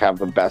Switch. I think have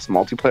the best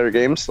multiplayer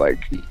games.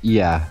 Like the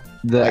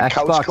like Xbox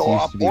couch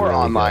co-op used to be or really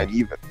online good.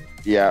 even.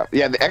 Yeah.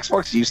 The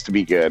Xbox used to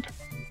be good.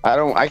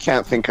 I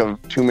can't think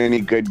of too many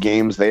good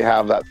games they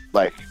have that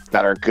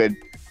are good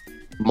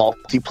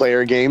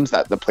multiplayer games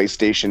that the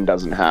PlayStation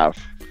doesn't have,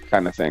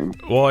 kind of thing.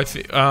 Well, I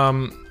think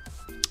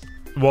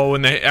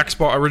when the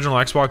original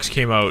Xbox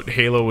came out,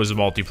 Halo was a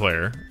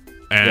multiplayer.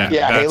 And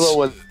Halo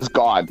was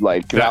God.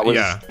 Like that's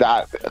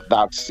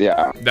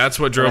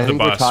what drove the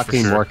bus. We're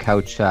talking for sure. more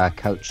couch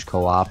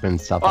co-op and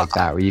stuff like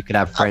that, where you could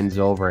have friends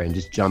over and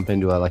just jump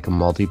into a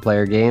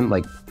multiplayer game.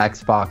 Like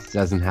Xbox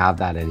doesn't have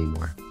that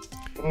anymore.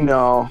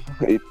 No,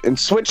 and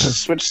Switch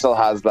still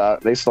has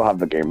that. They still have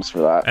the games for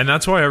that. And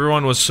that's why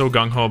everyone was so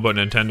gung-ho about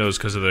Nintendo's,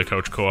 because of the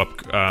couch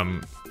co-op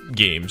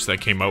games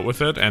that came out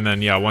with it. And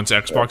then once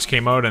Xbox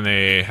came out and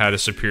they had a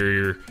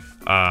superior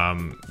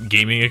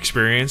gaming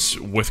experience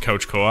with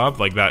couch co-op,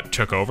 like that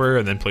took over,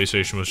 and then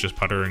PlayStation was just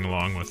puttering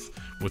along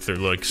with their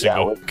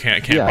single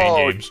campaign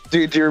games. Do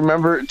you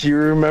remember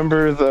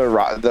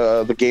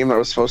the game that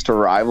was supposed to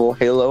rival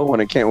Halo when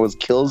it came? Was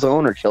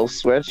Killzone or Kill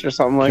Switch or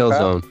something like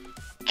that?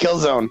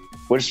 Killzone,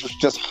 which was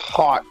just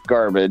hot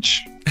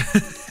garbage.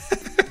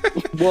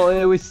 Well,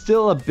 it was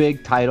still a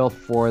big title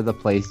for the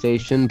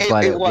PlayStation,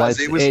 but it was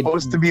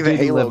supposed to be the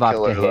Halo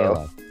killer.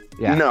 Halo.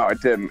 Yeah. No,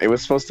 it didn't. It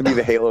was supposed to be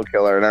the Halo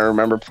killer, and I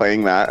remember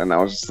playing that, and I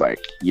was just like,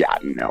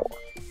 no.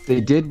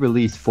 They did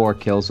release 4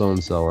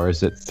 Killzones, though, or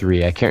is it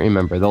 3? I can't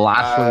remember. The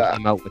last one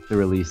came out with the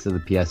release of the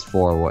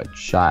PS4,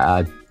 which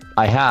I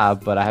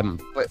have, but I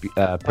haven't picked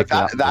it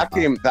up.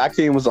 That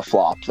game was a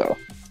flop, though.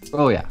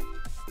 Oh, yeah.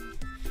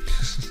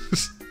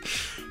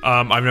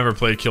 I've never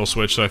played Kill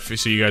Switch, so I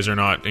see you guys are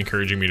not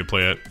encouraging me to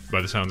play it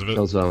by the sounds of it.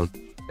 Killzone.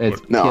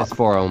 It's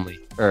PS4 only,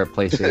 or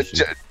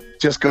PlayStation.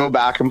 Just go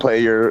back and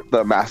play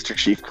the Master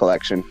Chief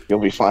Collection.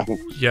 You'll be fine.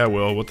 Yeah,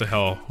 Will, what the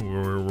hell?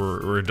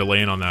 We're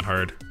delaying on that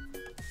hard.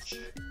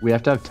 We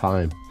have to have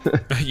time.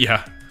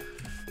 Yeah.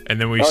 And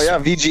then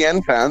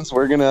VGN fans,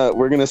 we're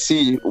gonna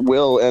see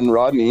Will and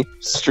Rodney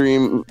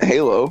stream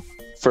Halo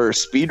for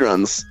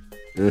speedruns.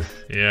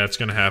 Yeah, it's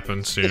gonna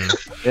happen soon.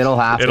 It'll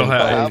happen.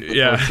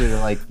 Yeah.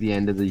 Closer to the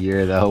end of the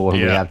year, though, when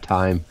we have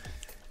time.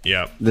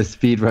 Yeah. The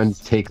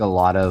speedruns take a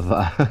lot of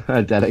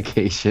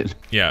dedication.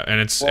 Yeah, and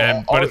it's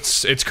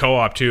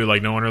co-op too.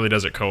 Like no one really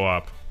does it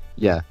co-op.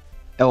 Yeah.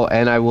 Oh,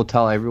 and I will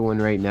tell everyone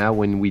right now,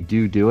 when we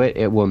do it,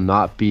 it will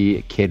not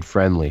be kid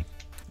friendly.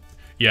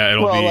 Yeah,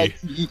 it'll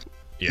be.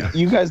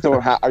 You guys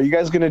don't have. Are you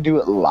guys gonna do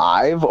it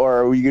live, or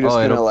are we just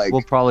gonna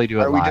We'll probably do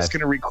it live. Are we just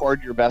gonna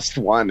record your best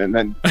one and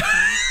then?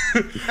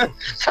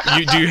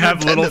 Do you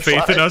have little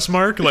faith in us,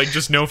 Mark? Like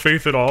just no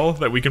faith at all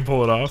that we can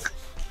pull it off?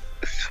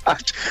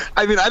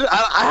 I mean,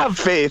 I have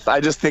faith. I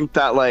just think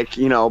that, like,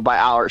 you know, by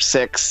hour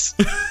 6,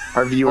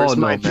 our viewers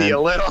might be a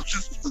little.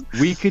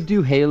 We could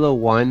do Halo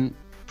 1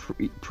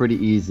 pretty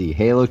easy.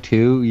 Halo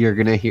 2, you're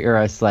gonna hear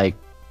us like.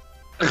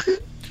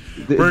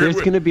 There's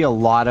gonna be a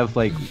lot of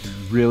like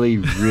really,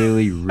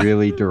 really,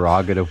 really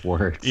derogative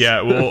words.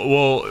 Yeah,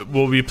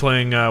 we'll be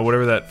playing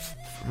whatever that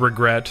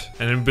regret,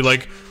 and it'll be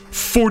like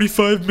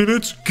 45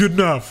 minutes, good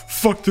enough.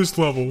 Fuck this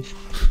level.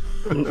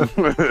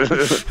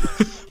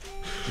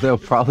 There'll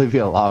probably be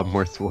a lot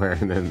more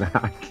swearing than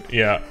that.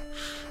 Yeah.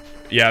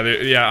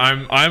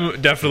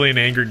 I'm definitely an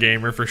angry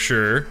gamer for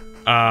sure.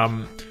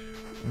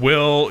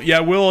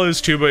 Will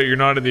is too, but you're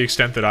not to the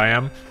extent that I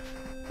am.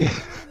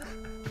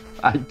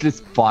 I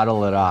just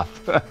bottle it up.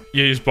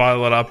 You just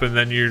bottle it up, and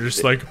then you're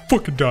just like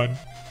fucking done.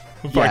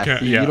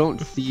 You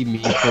don't see me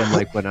from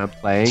like when I'm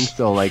playing.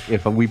 So like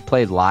if we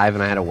played live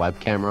and I had a web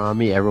camera on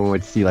me, everyone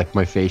would see like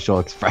my facial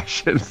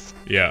expressions.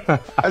 Yeah.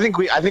 I think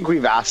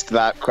we've asked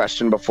that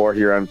question before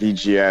here on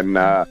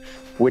VGN.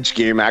 Which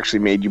game actually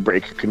made you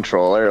break a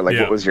controller? Like,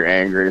 what was your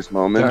angriest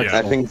moment? Yeah.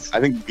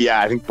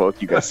 I think both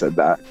you guys said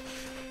that.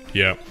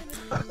 Yeah.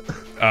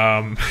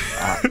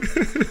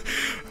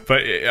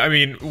 But I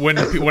mean,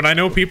 when I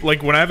know people,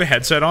 like when I have a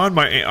headset on,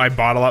 I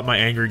bottle up my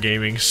angry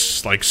gaming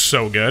like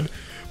so good.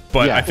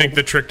 But I think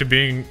the trick to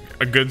being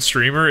a good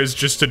streamer is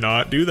just to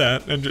not do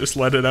that and just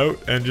let it out,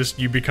 and just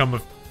you become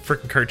a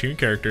freaking cartoon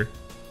character.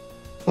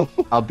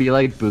 I'll be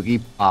like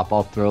Boogie Pop.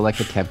 I'll throw like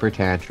a temper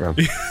tantrum.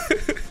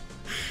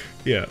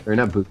 Yeah. Or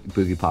not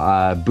Boogie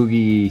Pop.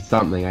 Boogie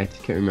something. I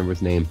can't remember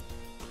his name.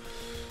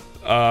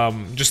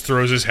 Just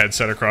throws his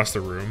headset across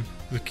the room.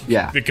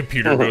 The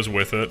computer goes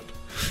with it.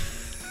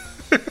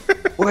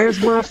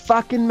 Where's my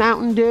fucking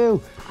Mountain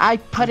Dew? I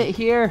put it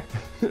here.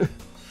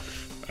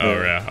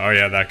 Oh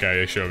yeah, that guy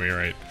you showed me,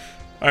 right?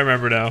 I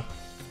remember now.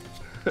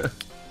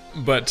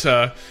 But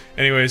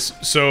anyways,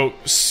 so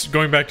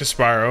going back to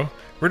Spyro,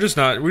 we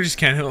just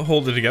can't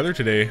hold it together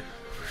today.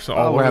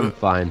 So we're having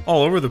fun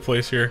all over the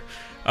place here.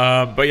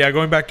 But yeah,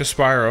 going back to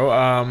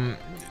Spyro,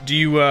 do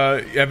you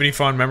have any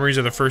fond memories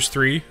of the first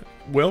 3,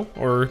 Will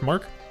or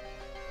Mark?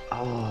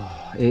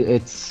 Oh,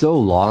 it's so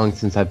long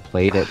since I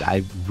played it.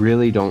 I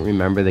really don't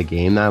remember the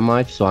game that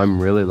much, so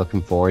I'm really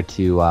looking forward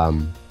to,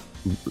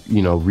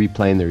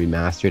 replaying the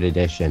remastered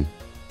edition.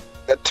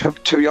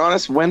 To be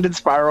honest, when did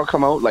Spyro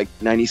come out? Like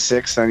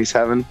 96,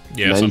 97?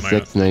 Yeah,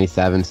 96,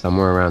 97,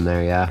 somewhere around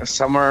there, yeah.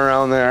 Somewhere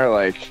around there,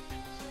 like,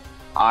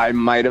 I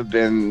might have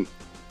been,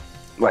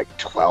 like,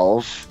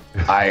 12.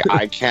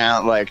 I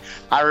can't, like,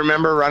 I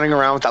remember running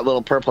around with that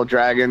little purple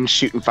dragon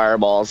shooting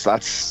fireballs.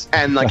 I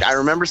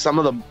remember some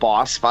of the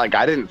boss, like,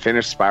 I didn't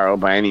finish Spyro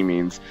by any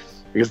means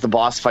because the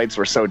boss fights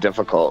were so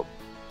difficult.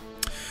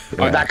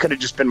 Yeah. That could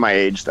have just been my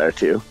age there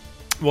too.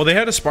 Well, they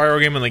had a Spyro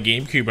game on the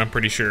GameCube, I'm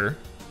pretty sure.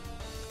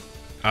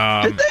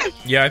 Did they?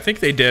 Yeah, I think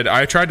they did.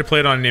 I tried to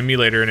play it on an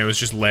emulator and it was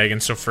just lagging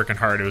so freaking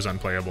hard it was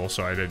unplayable,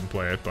 so I didn't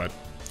play it, but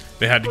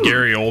they had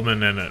Gary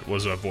Oldman and it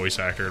was a voice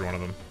actor in one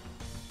of them.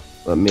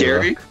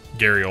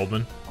 Gary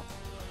Oldman.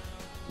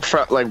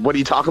 Like, what are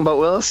you talking about,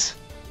 Willis?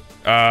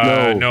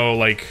 No,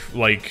 like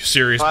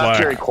Sirius Black.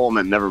 Gary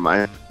Coleman, never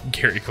mind.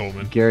 Gary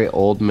Coleman. Gary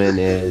Oldman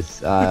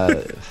is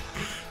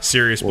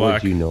Sirius Black. Where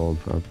do you know him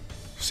from?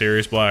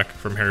 Sirius Black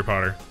from Harry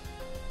Potter.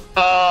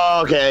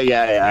 Oh, okay,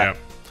 yeah.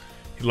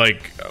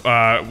 Like,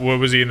 what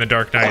was he in The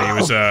Dark Knight? He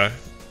was,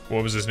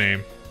 what was his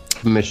name?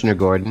 Commissioner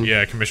Gordon.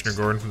 Yeah, Commissioner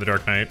Gordon from The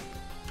Dark Knight.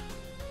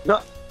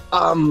 No,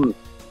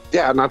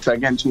 yeah, not to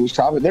again change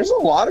topic. There's a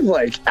lot of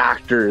like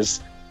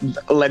actors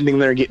lending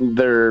their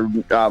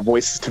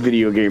voices to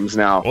video games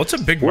now. Well, it's a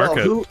big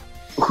market.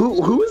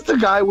 Who is the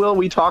guy, Will,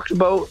 we talked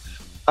about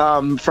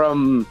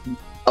from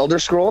Elder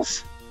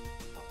Scrolls?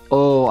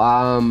 Oh,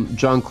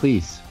 John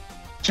Cleese.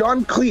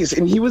 John Cleese,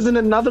 and he was in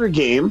another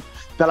game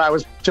that I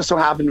was just so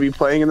happened to be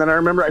playing, and then I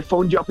remember I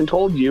phoned you up and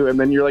told you, and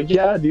then you're like,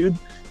 yeah, dude,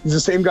 he's the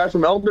same guy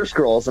from Elder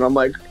Scrolls, and I'm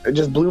like, it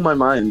just blew my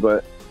mind,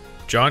 but...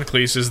 John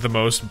Cleese is the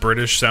most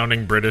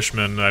British-sounding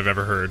Britishman I've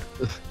ever heard.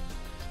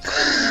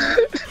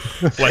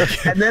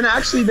 And then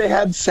actually they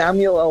had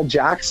Samuel L.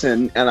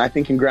 Jackson, and I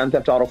think in Grand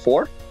Theft Auto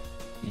 4?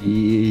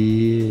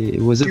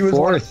 Was it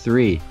 4 or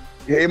 3?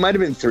 It might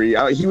have been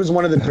 3. He was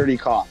one of the dirty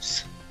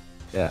cops.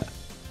 Yeah.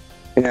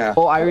 Yeah.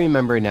 Oh, I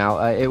remember now.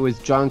 It was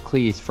John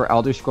Cleese for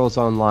Elder Scrolls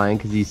Online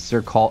because he's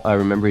I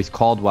remember he's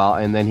Caldwell,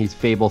 and then he's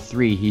Fable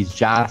 3. He's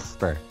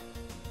Jasper.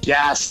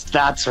 Yes,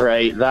 that's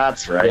right.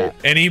 Yeah.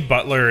 Any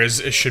butler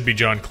should be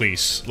John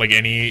Cleese. Like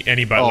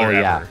any butler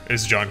ever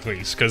is John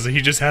Cleese because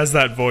he just has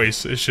that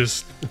voice. It's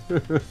just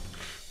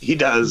he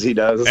does.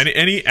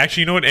 Any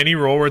actually, you know what? Any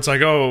role where it's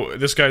like, oh,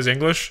 this guy's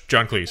English,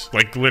 John Cleese.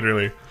 Like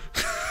literally.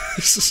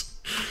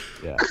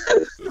 Yeah.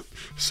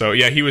 So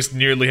yeah, he was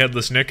nearly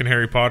headless Nick in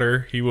Harry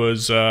Potter. He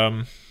was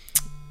no,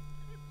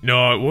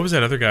 what was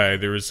that other guy?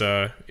 There was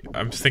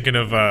I'm thinking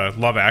of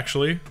Love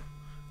Actually.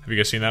 Have you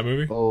guys seen that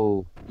movie?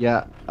 Oh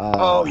yeah.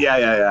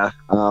 Yeah.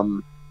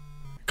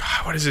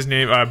 God, what is his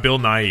name? Bill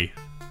Nighy.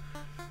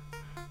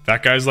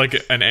 That guy's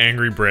like an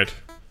angry Brit.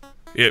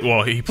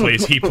 He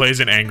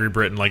plays an angry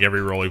Brit in like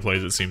every role he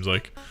plays. It seems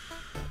like.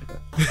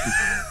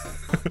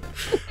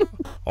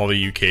 All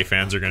the UK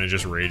fans are going to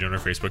just rage on our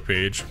Facebook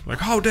page. Like,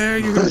 how dare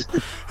you?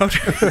 How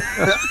dare you?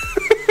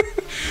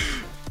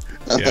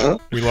 Yeah,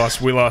 we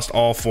lost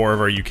all 4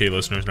 of our UK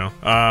listeners now.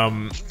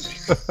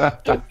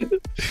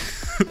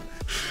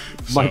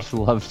 Much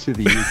love to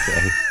the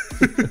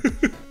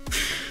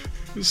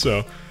UK.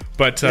 So,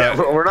 but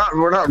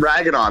we're not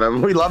ragging on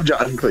him. We love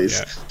John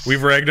Cleese. yeah,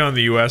 we've ragged on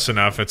the US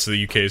enough. It's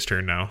the UK's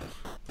turn now.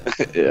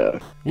 Yeah.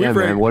 Yeah,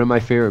 man. One of my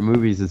favorite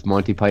movies is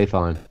Monty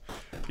Python.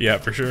 Yeah,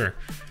 for sure.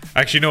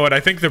 Actually, you know what? I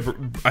think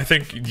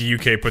the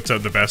UK puts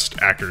out the best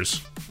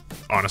actors,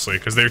 honestly,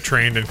 because they're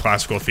trained in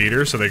classical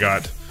theater, so they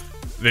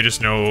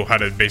just know how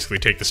to basically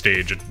take the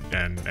stage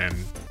and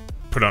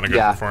put on a good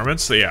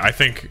performance. So yeah, I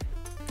think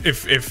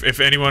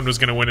if anyone was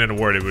going to win an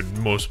award, it would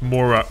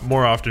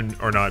more often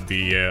or not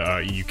be a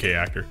UK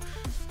actor.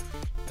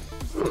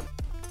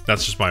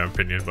 That's just my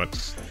opinion,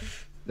 but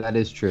that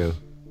is true.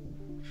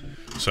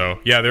 So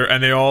yeah,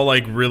 they all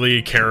like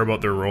really care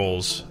about their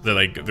roles.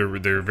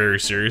 They're very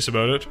serious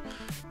about it,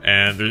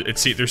 and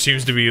there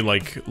seems to be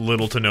like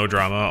little to no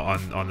drama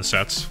on the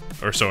sets,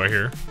 or so I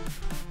hear.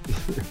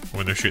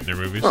 When they're shooting their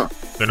movies,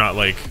 they're not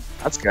like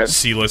that's good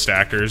C-list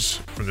actors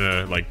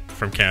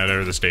from Canada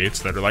or the States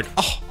that are like,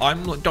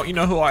 oh, don't you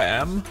know who I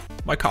am?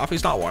 My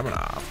coffee's not warm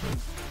enough.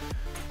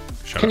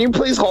 Can you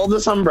please hold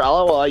this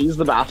umbrella while I use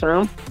the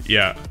bathroom?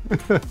 Yeah.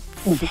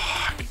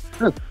 Fuck.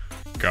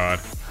 God,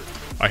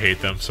 I hate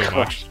them so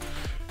much.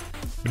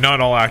 Not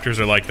all actors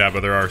are like that,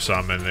 but there are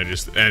some,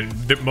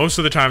 and most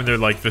of the time they're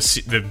like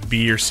the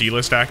B or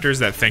C-list actors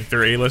that think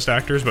they're A-list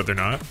actors, but they're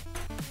not.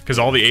 Because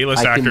all the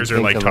A-list actors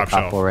are like top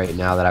shelf. Right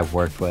now that I've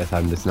worked with,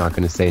 I'm just not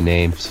going to say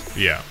names.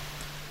 Yeah,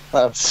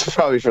 that's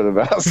probably for the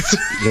best.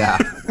 Yeah.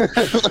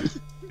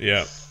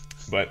 Yeah,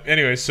 but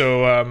anyway,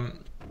 so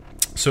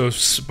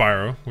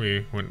Spyro,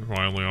 we went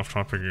wildly off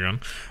topic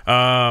again.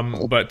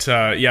 But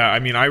yeah, I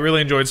mean, I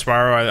really enjoyed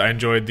Spyro. I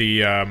enjoyed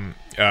the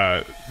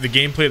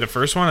gameplay of the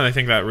first one, and I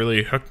think that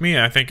really hooked me.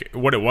 And I think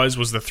what it was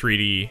the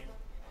 3D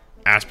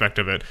aspect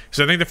of it.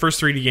 So I think the first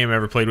 3D game I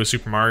ever played was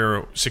Super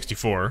Mario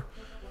 64,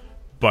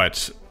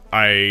 but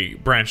I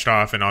branched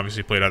off and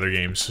obviously played other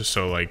games,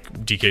 so like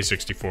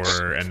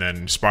DK64, and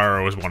then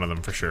Spyro was one of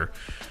them for sure.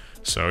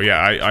 So yeah,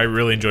 I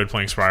really enjoyed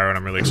playing Spyro, and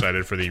I'm really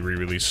excited for the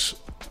re-release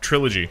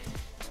trilogy.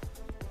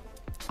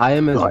 I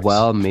am as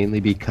well, mainly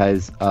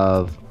because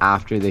of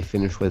after they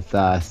finished with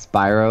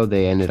Spyro,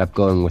 they ended up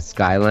going with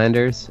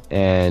Skylanders,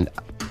 and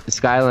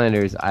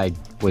Skylanders I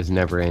was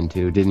never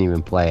into, didn't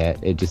even play it.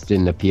 It just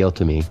didn't appeal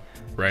to me.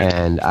 Right.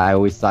 And I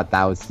always thought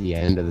that was the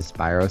end of the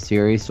Spyro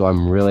series, so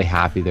I'm really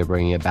happy they're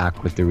bringing it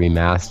back with the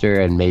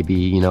remaster, and maybe,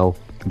 you know,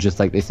 just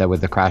like they said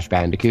with the Crash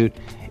Bandicoot,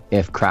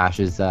 if Crash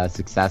is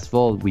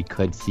successful, we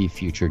could see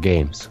future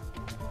games.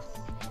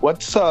 What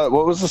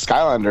was the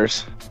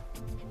Skylanders?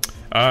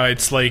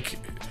 It's like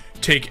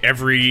take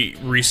every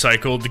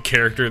recycled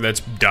character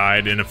that's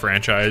died in a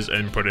franchise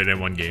and put it in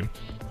one game.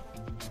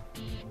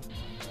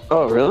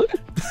 Oh, really?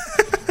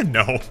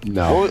 No.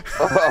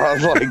 I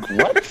was like,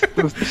 what?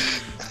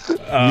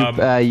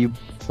 You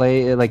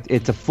play, like,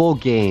 it's a full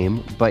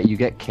game, but you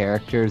get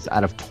characters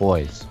out of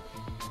toys.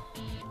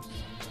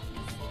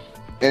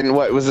 And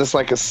what was this,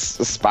 like a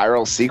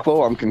Spyro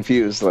sequel? I'm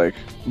confused. Like,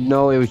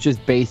 no, it was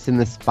just based in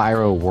the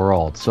Spyro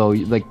world. So,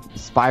 like,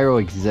 Spyro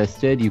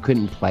existed. You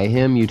couldn't play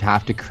him. You'd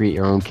have to create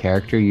your own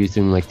character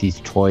using like these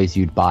toys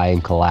you'd buy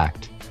and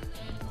collect,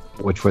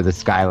 which were the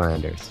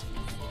Skylanders.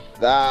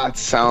 That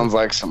sounds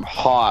like some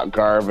hot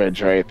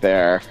garbage right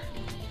there.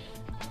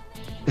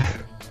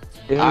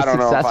 It was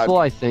successful,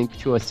 I think,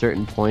 to a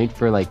certain point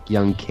for like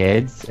young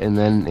kids, and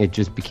then it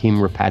just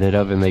became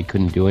repetitive, and they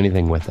couldn't do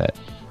anything with it.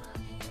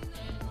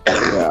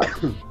 Yeah.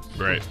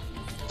 Right.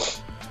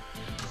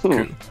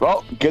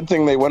 Well, good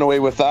thing they went away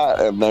with that,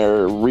 and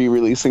they're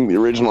re-releasing the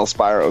original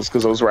Spyros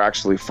because those were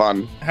actually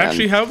fun.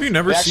 Actually, have you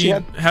never seen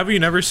a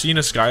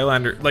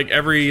Skylander? Like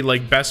every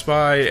like Best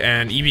Buy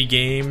and EB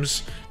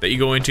Games that you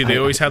go into, they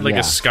always had like a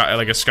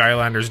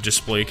Skylanders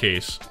display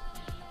case.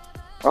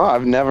 Oh,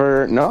 I've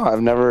never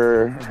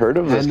heard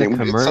of this game.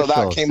 So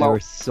that came out.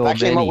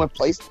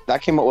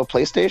 That came out with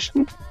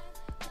PlayStation,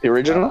 the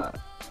original.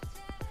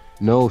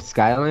 No,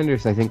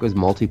 Skylanders, I think, was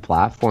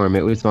multi-platform.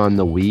 It was on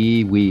the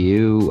Wii, Wii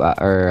U,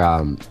 or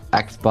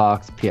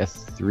Xbox,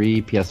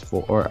 PS3,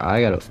 PS4.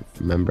 I gotta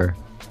remember.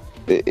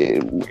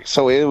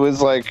 So it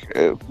was like,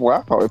 wow,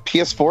 a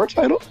PS4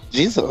 title?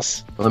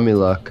 Jesus. Let me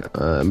look.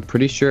 I'm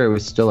pretty sure it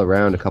was still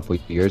around a couple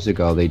of years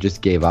ago. They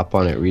just gave up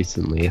on it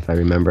recently, if I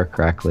remember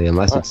correctly,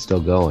 unless it's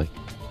still going.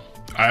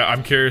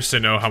 I'm curious to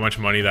know how much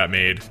money that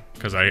made,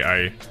 because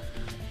I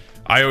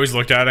always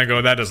looked at it and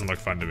go, that doesn't look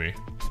fun to me.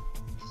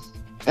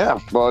 Yeah,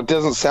 well, it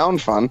doesn't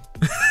sound fun.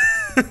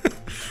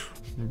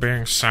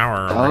 Being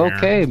sour.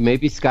 Okay,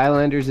 maybe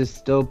Skylanders is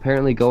still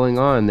apparently going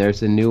on.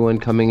 There's a new one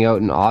coming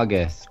out in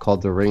August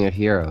called The Ring of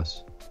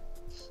Heroes.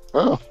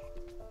 Oh.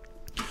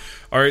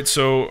 All right,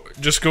 so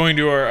just going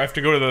to I have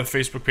to go to the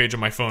Facebook page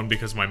on my phone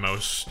because my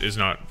mouse is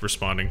not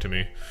responding to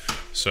me.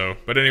 So,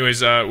 but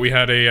anyways, we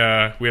had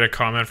a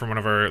comment from one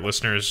of our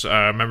listeners.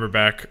 Remember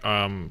back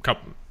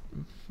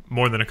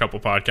more than a couple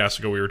podcasts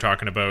ago, we were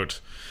talking about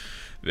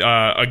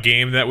a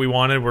game that we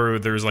wanted where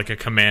there's like a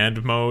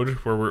command mode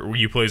where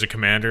you play as a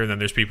commander, and then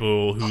there's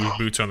people who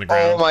boots on the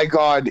ground. Oh my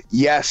god,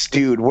 yes,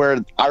 dude.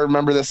 Where I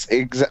remember this,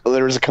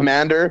 there was a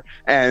commander,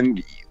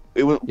 and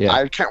it was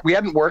we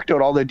hadn't worked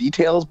out all the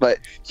details, but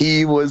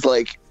he was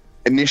like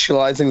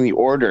initializing the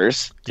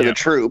orders to the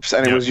troops,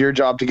 and it was your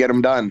job to get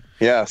them done.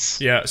 Yes.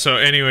 Yeah. So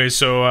anyway,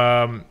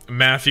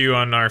 Matthew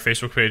on our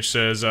Facebook page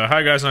says,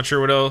 "Hi guys, not sure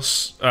what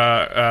else."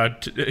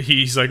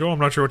 He's like, "Oh, I'm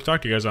not sure what to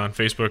talk to you guys on."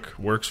 Facebook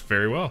works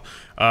very well.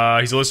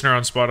 He's a listener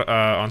on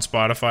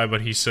Spotify, but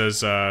he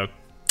says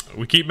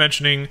we keep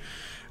mentioning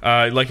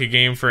like a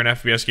game for an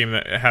FPS game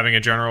that having a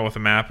general with a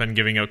map and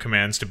giving out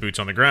commands to boots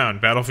on the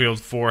ground.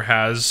 Battlefield 4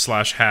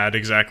 had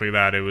exactly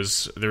that. There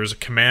was a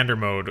commander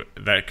mode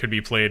that could be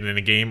played in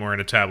a game or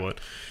in a tablet.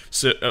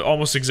 So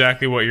almost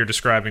exactly what you're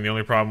describing. The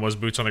only problem was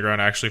boots on the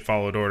ground actually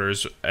followed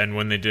orders, and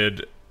when they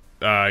did,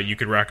 you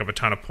could rack up a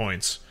ton of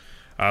points.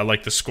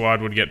 Like the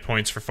squad would get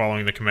points for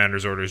following the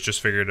commander's orders.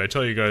 Just figured I'd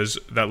tell you guys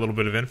that little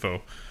bit of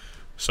info.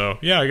 So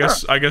yeah,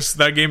 I guess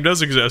that game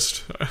does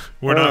exist.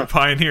 We're not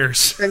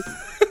pioneers.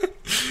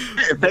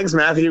 Thanks,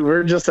 Matthew.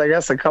 We're just, I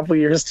guess, a couple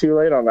years too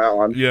late on that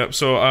one. Yeah,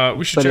 so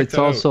we should check that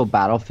out. But it's also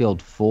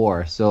Battlefield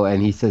 4,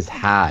 and he says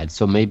had,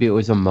 so maybe it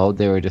was a mode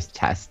they were just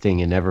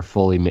testing and never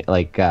fully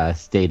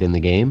stayed in the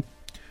game.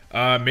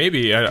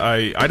 Maybe.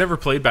 I never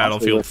played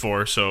Battlefield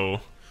 4,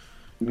 so...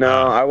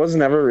 No, I was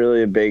never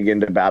really big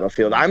into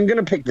Battlefield. I'm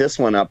going to pick this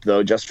one up,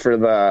 though, just for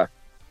the...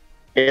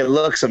 It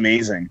looks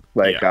amazing.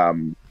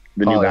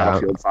 The new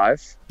Battlefield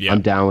 5. Yeah.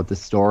 I'm down with the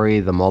story,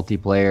 the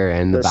multiplayer,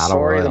 and the battle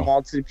royal. The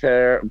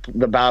multiplayer,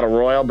 the battle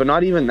royal, but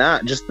not even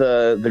that. Just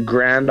the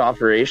grand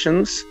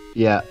operations.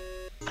 Yeah.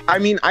 I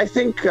mean, I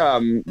think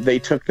they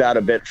took that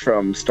a bit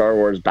from Star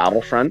Wars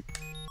Battlefront,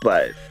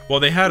 but... Well,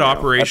 they had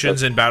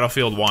operations in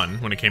Battlefield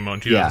 1 when it came out in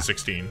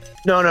 2016.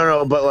 Yeah.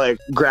 No, but like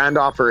grand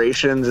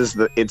operations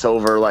it's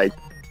over like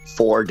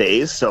 4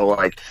 days. So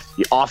like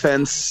the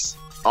offense,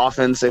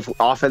 if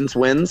offense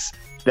wins,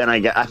 then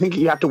I think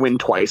you have to win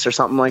twice or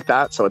something like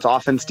that. So it's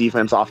offense,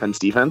 defense.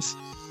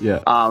 Yeah.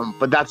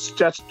 But that's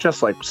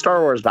just like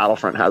Star Wars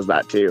Battlefront has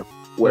that too.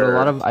 Where a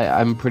lot of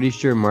I'm pretty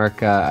sure,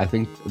 Mark. I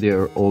think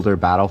the older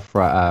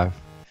Battlefields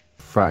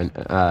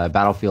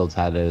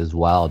had it as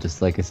well,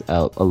 just like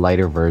a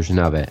lighter version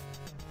of it.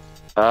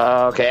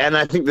 Okay, and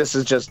I think this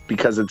is just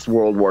because it's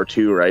World War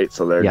II, right?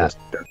 So they're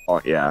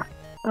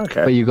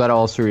Okay. But you got to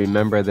also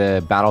remember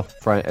the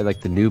Battlefront,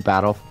 like the new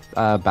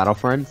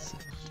Battlefronts.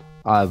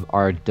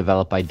 Are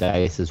developed by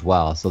DICE as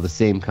well, so the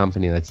same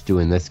company that's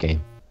doing this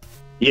game.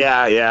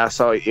 Yeah,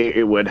 so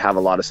it would have a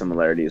lot of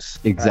similarities.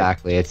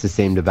 Exactly, it's the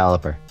same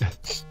developer.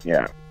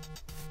 Yeah.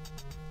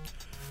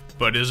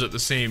 But is it the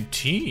same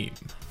team?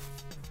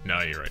 No,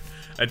 you're right.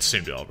 It's the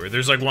same developer.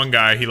 There's like one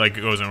guy, he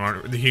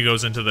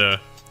goes into the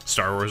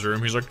Star Wars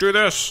room, he's like, do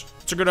this,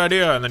 it's a good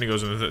idea, and then he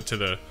goes into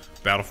the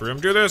Battlefield room,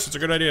 do this, it's a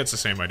good idea, it's the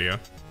same idea.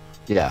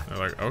 Yeah. They're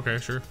like, okay,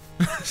 sure.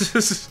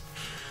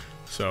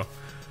 So...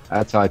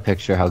 That's how I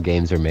picture how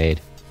games are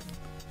made.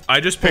 I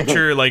just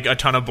picture like a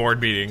ton of board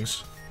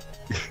meetings,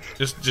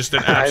 just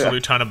an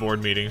absolute ton of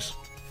board meetings,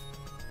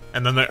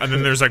 and then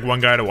there's like one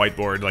guy at a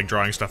whiteboard like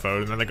drawing stuff out,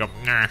 and then they go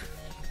nah,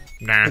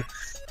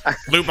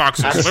 loot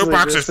boxes,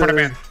 put them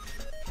in.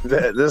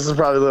 This is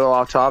probably a little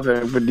off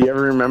topic, but do you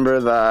ever remember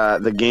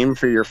the game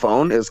for your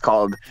phone is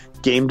called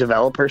Game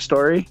Developer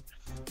Story?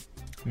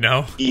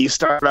 No. You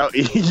start out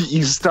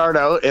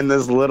in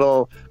this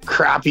little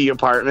crappy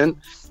apartment.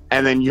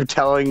 And then you're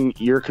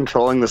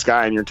controlling this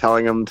guy, and you're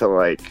telling him to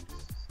like,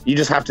 you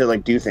just have to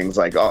like do things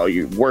like, oh,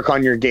 you work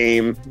on your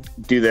game,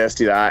 do this,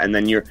 do that, and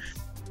then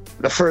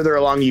the further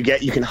along you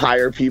get, you can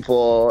hire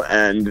people,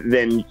 and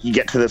then you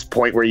get to this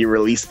point where you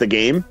release the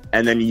game,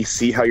 and then you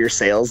see how your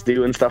sales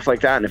do and stuff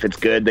like that. And if it's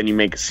good, then you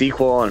make a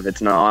sequel, and if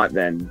it's not,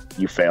 then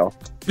you fail.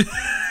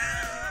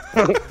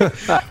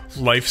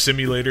 Life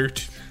simulator.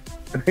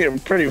 Yeah,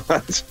 pretty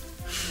much.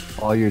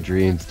 All your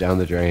dreams down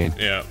the drain.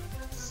 Yeah.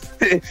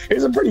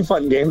 It's a pretty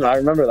fun game. I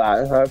remember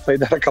that. I played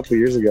that a couple of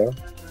years ago.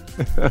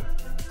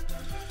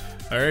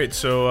 All right,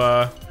 so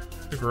I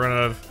think we're running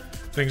out of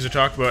things to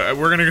talk about.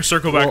 We're going to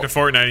circle back to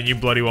Fortnite, and you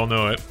bloody well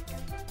know it.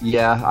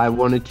 Yeah, I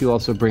wanted to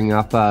also bring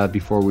up,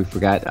 before we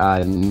forget,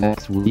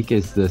 next week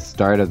is the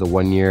start of the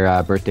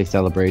 1-year birthday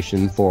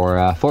celebration for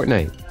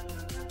Fortnite.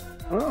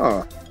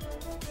 Oh.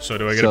 So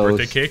do I get a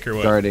birthday cake or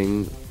what?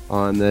 Starting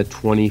on the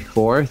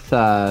 24th,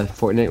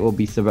 Fortnite will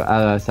be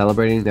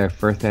celebrating their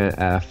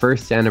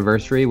first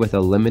anniversary with a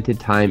limited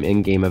time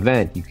in-game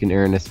event. You can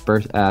earn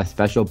a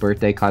special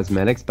birthday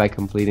cosmetics by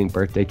completing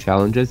birthday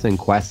challenges and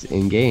quests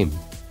in-game.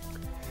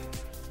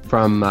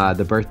 From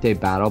the birthday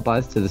battle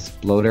bus to the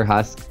Sploder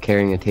husk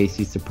carrying a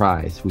tasty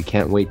surprise. We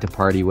can't wait to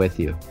party with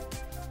you.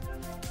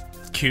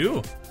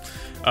 Cool.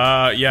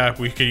 Yeah,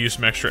 we could use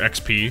some extra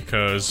XP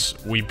because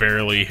we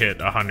barely hit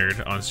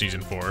 100 on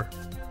Season 4.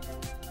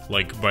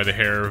 Like, by the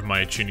hair of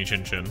my chinny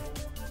chin chin.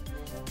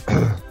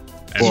 Well,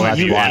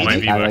 that's why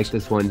I like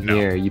this one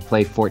here. You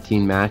play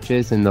 14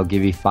 matches, and they'll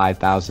give you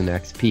 5,000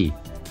 XP.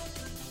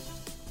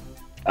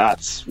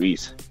 That's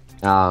sweet.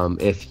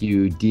 If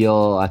you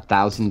deal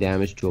 1,000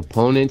 damage to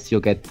opponents,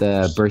 you'll get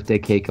the birthday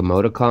cake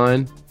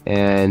emoticon.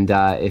 And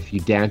if you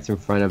dance in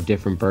front of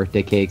different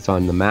birthday cakes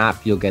on the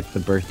map, you'll get the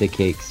birthday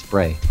cake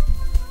spray.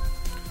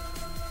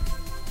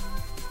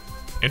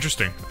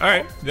 Interesting. All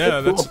right. Yeah,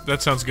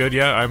 that sounds good.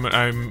 Yeah,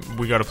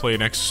 we got to play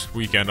next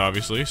weekend,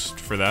 obviously,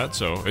 for that.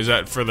 So is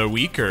that for the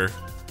week or?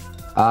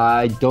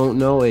 I don't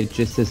know. It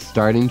just says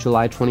starting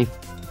July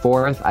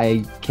 24th.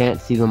 I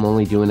can't see them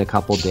only doing a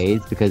couple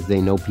days because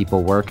they know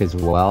people work as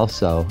well.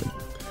 So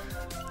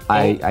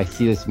I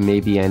see this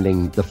maybe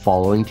ending the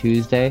following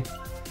Tuesday.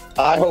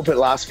 I hope it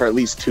lasts for at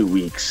least 2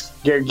 weeks.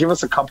 Give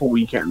us a couple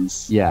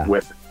weekends. Yeah.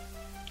 With it.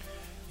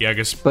 Yeah, I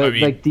guess. But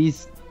like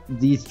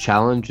these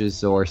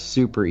challenges are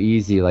super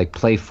easy. Like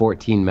play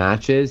 14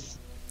 matches.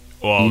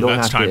 Well, you don't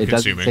that's have to, time it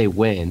consuming. doesn't say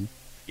win.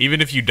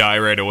 Even if you die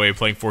right away,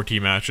 playing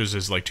 14 matches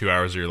is like 2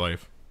 hours of your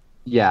life.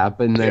 Yeah,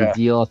 but then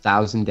deal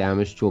 1,000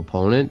 damage to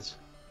opponents.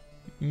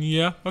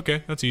 Yeah,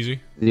 okay, that's easy.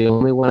 The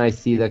only one I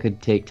see that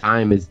could take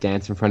time is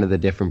dance in front of the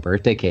different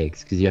birthday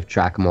cakes because you have to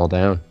track them all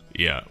down.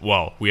 Yeah,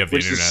 well, we have the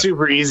internet. Which is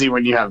super easy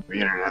when you have the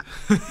internet.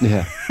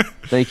 Yeah.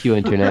 Thank you,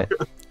 internet.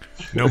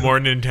 No more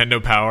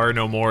Nintendo Power.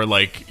 No more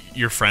like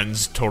your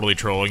friends totally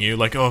trolling you.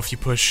 Like, oh, if you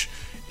push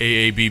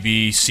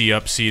AABB, C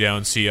up, C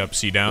down, C up,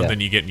 C down, then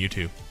you get in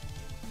YouTube.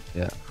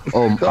 Yeah.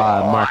 Oh,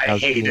 Mark, I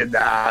hated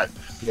that.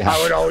 Yeah.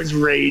 I would always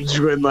rage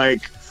when I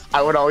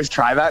would always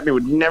try that and it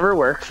would never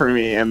work for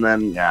me. And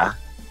then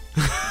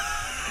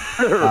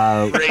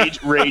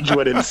rage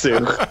would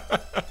ensue.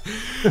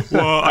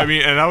 Well, I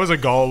mean, and I was a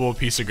gullible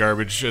piece of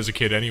garbage as a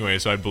kid anyway,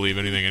 so I'd believe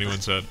anything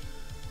anyone said.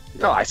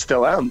 No, I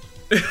still am.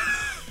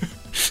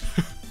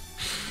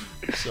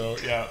 So,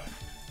 yeah.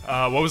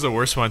 What was the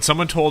worst one?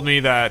 Someone told me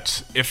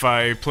that if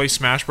I play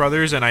Smash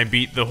Brothers and I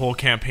beat the whole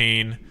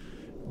campaign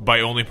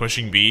by only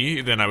pushing B,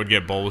 then I would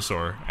get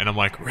Bulbasaur. And I'm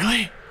like,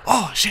 really?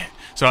 Oh, shit.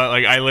 So,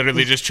 I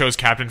literally just chose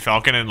Captain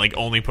Falcon and,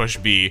 only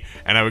pushed B.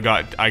 And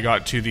I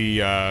got to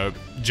the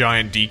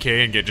giant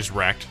DK and get just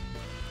wrecked.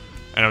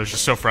 And I was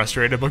just so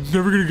frustrated. I'm like,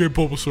 never gonna get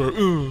Bulbasaur.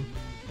 Ugh.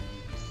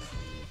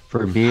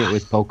 For me, it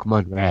was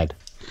Pokemon Red.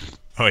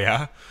 Oh,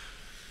 yeah?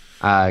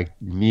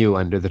 Mew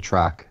under the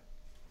truck.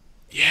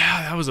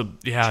 Yeah, that was a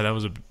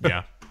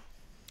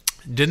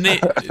Didn't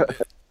they?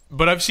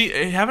 But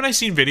haven't I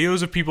seen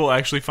videos of people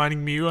actually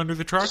finding Mew under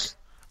the truck?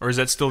 Or is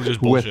that still just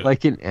bullshit?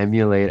 With an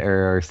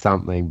emulator or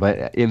something.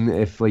 But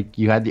if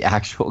you had the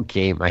actual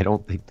game, I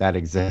don't think that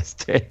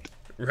existed.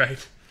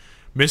 Right.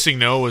 Missing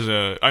No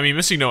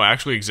Missing No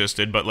actually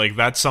existed, but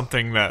that's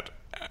something that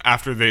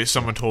after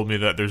someone told me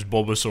that there's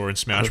Bulbasaur in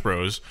Smash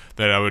Bros,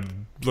 that I would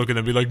look at them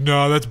and be like,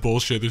 no, that's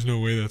bullshit. There's no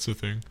way that's a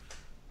thing.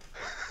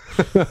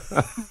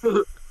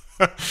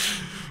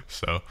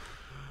 So,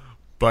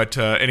 but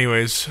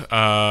anyways,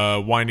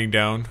 winding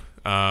down.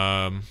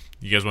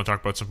 You guys want to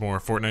talk about some more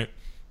Fortnite?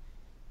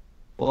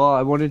 Well,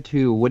 I wanted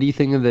to. What do you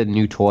think of the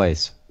new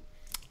toys?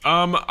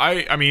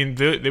 I mean,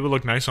 they would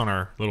look nice on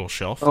our little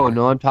shelf. Oh,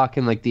 no, I'm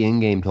talking the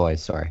in-game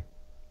toys, sorry.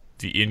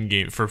 The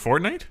in-game for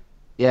Fortnite?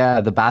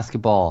 Yeah, the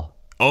basketball.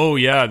 Oh,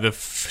 yeah, the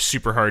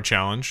super hard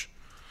challenge.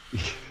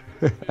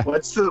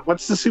 What's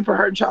the super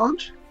hard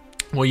challenge?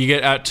 Well, you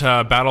get at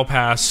Battle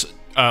Pass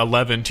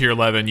 11, tier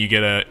 11, you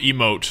get a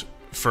emote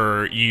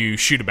for you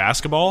shoot a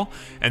basketball,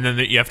 and then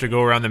you have to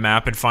go around the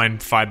map and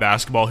find 5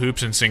 basketball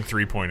hoops and sink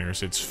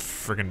 3-pointers. It's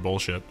freaking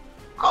bullshit.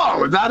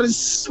 Oh, that is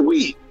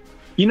sweet.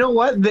 You know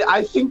what?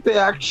 I think they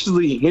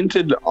actually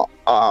hinted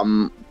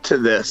to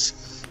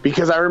this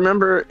because I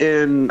remember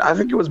I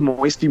think it was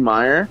Moisty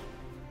Mire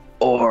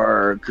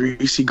or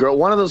Greasy Girl,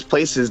 one of those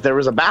places, there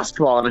was a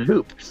basketball and a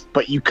hoop,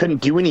 but you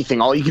couldn't do anything.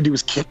 All you could do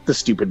was kick the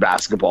stupid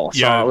basketball.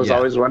 So I was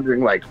always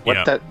wondering, what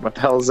the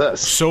hell is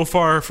this? So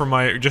far, from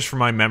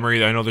my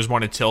memory, I know there's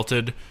one at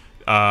Tilted.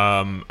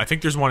 I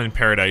think there's one in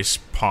Paradise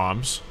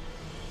Palms.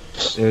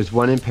 There's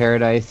one in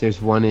Paradise.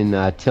 There's one in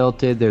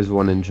Tilted. There's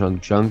one in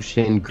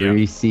Junction.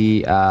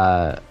 Greasy.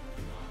 Snobby.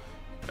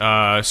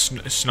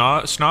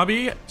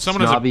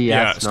 Snobby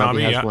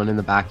has one in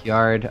the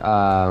backyard.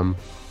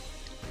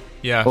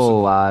 Yeah.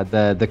 Oh,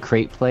 the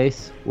crate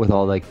place with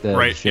all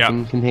the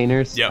shipping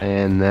containers. Yeah.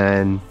 And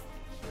then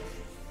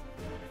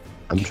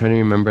I'm trying to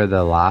remember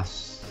the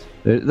last.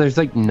 There's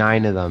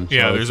 9 of them. So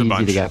yeah, there's it's a easy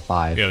bunch. to get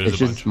 5. Yeah, it's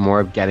just more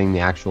of getting the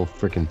actual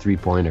freaking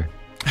 3-pointer.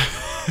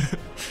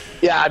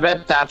 Yeah, I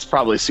bet that's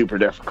probably super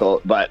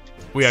difficult, but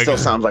still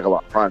sounds like a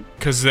lot of fun.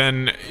 Because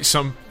then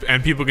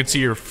people can see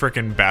your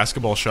freaking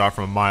basketball shot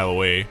from a mile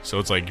away. So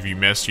it's if you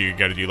miss, you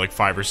got to do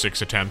 5 or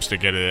 6 attempts to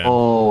get it in.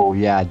 Oh,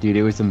 yeah, dude,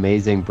 it was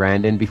amazing.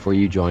 Brandon, before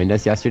you joined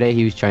us yesterday,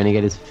 he was trying to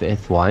get his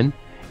 5th one,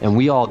 and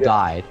we all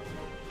died.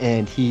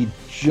 And he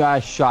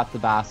just shot the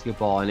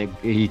basketball, and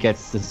he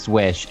gets the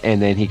swish,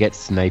 and then he gets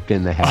sniped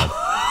in the head.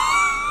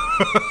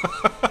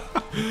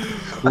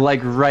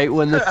 Right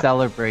when the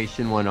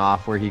celebration went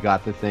off where he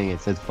got the thing, it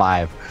says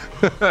 5.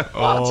 Well,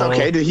 that's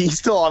okay. He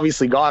still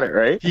obviously got it,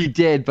 right? He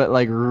did, but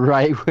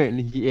right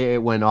when it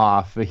went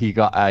off, he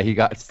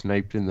got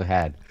sniped in the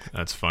head.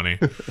 That's funny.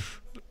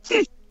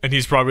 And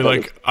he's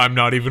probably I'm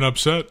not even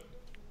upset.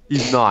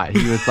 He's not.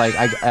 He was like,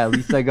 at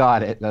least I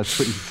got it. That's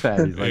what he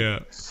said. He's like, Yeah.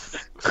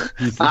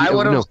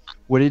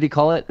 What did he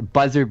call it?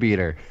 Buzzer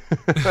beater.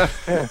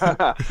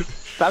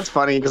 That's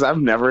funny because I've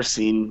never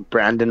seen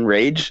Brandon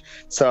rage.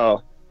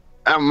 So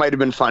that might have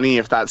been funny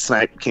if that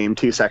snipe came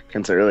 2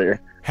 seconds earlier.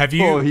 Have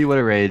you? Oh, he would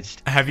have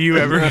raged. Have you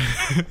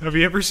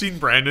ever seen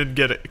Brandon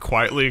get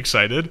quietly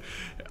excited?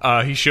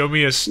 He showed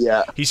me a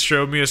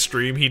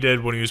stream he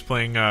did when he was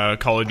playing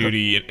Call of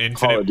Duty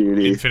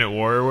Infinite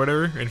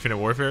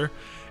Warfare,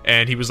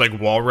 and he was like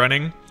wall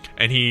running,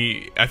 and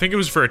I think it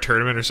was for a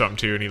tournament or something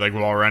too, and he like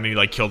wall ran, and he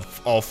like killed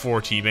all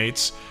 4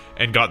 teammates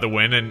and got the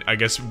win, and I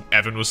guess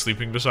Evan was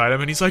sleeping beside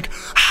him, and he's like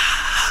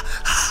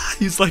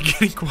he's like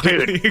getting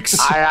quietly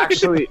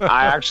excited.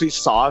 I actually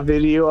saw a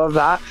video of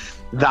that.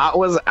 That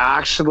was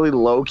actually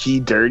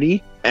low-key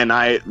dirty, and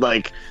I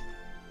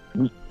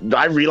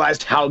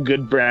realized how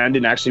good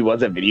Brandon actually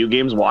was at video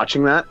games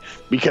watching that,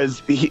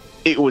 because he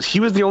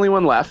was the only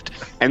one left,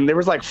 and there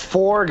was like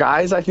 4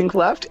 guys I think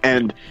left,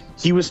 and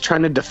he was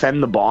trying to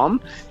defend the bomb.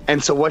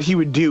 And so what he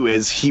would do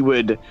is he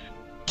would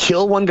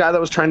kill one guy that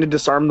was trying to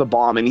disarm the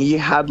bomb, and he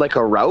had like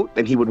a route,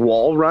 and he would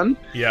wall run.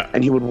 Yeah.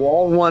 And he would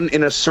wall run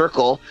in a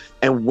circle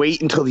and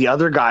wait until the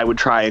other guy would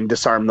try and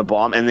disarm the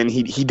bomb, and then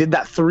he did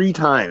that 3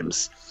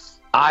 times.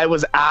 I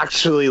was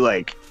actually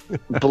like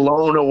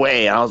blown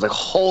away. I was like,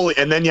 holy,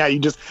 and then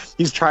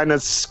he's trying to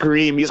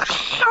scream. He's like,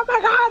 oh my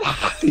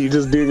god. He's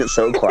just doing it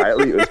so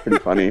quietly. It was pretty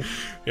funny.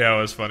 Yeah,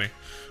 it was funny.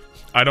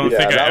 I don't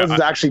think that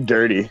was actually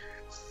dirty.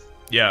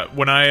 Yeah,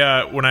 when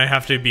I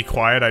have to be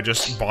quiet, I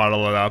just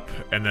bottle it up,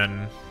 and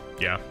then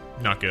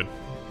not good.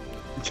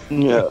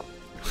 Yeah.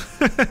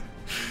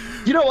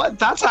 You know what?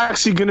 That's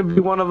actually going to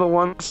be one of the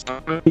ones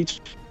on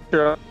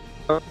the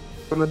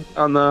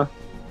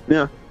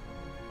yeah.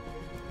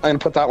 I'm going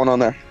to put that one on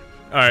there.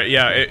 All right,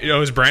 yeah.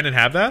 Does Brandon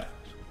have that?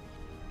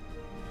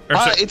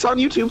 It's on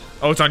YouTube.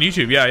 Oh, it's on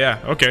YouTube. Yeah.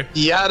 Okay.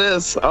 Yeah, it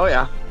is. Oh,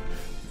 yeah.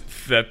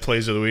 That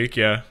plays of the week.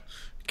 Yeah.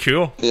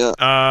 Cool. Yeah.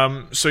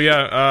 So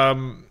yeah.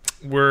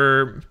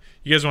 You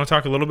guys want to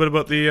talk a little bit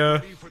about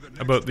the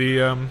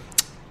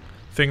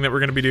thing that we're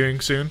going to be doing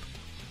soon?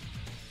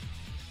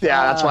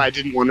 Yeah, that's why I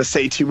didn't want to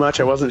say too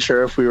much. I wasn't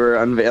sure if we were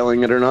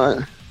unveiling it or not.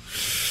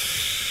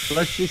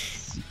 Let's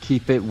just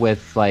keep it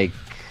with like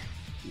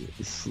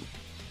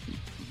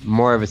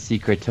more of a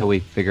secret till we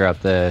figure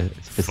out the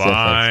specifics.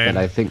 But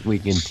I think we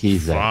can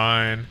tease it.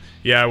 Fine.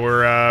 Yeah,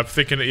 we're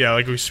thinking. Yeah,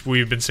 like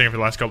we've been saying for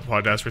the last couple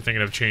podcasts, we're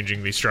thinking of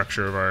changing the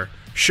structure of our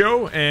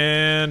show,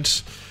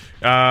 and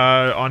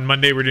on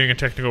Monday we're doing a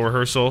technical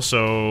rehearsal.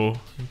 So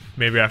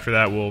maybe after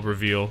that we'll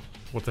reveal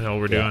what the hell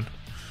we're doing.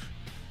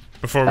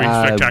 Before we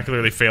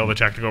spectacularly fail the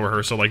technical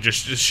rehearsal, like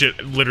just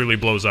shit literally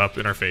blows up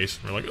in our face.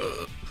 We're like,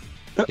 ugh.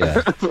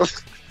 Yeah.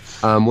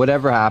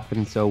 Whatever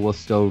happens, so we'll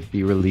still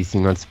be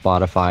releasing on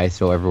Spotify,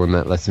 so everyone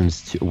that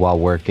listens while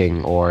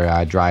working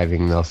or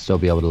driving, they'll still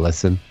be able to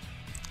listen.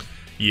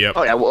 Yep.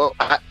 Oh yeah. Well,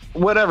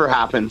 whatever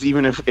happens,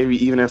 even if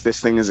this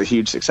thing is a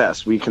huge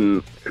success,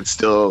 it's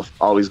still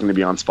always going to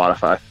be on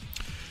Spotify.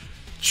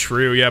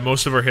 True. Yeah.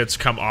 Most of our hits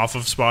come off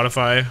of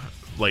Spotify.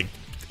 Like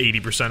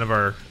 80% of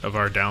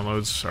our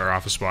downloads are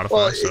off of Spotify.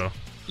 Well, so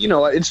you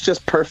know, it's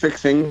just perfect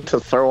thing to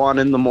throw on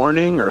in the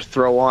morning or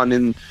throw on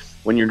in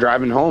when you're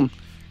driving home.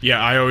 Yeah,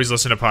 I always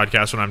listen to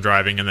podcasts when I'm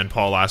driving, and then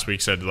Paul last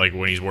week said like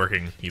when he's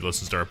working, he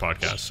listens to our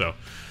podcast. So,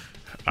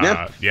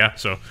 yeah.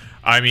 So,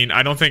 I mean,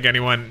 I don't think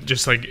anyone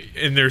just like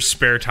in their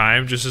spare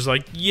time just is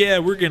like, yeah,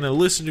 we're gonna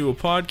listen to a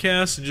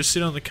podcast and just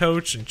sit on the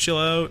couch and chill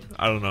out.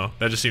 I don't know.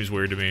 That just seems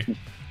weird to me.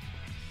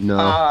 No,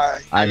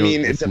 I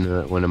don't listen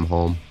to it when I'm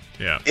home.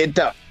 Yeah,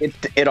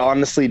 it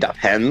honestly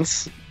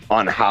depends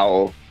on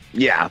how.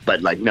 Yeah,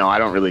 but like, no, I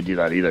don't really do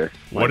that either.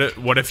 What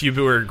if you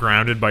were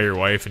grounded by your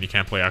wife and you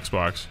can't play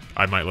Xbox?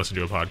 I might listen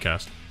to a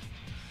podcast.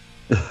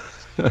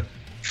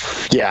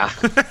 Yeah.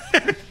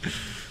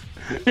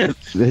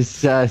 This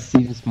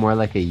seems more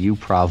like a you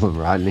problem,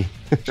 Rodney.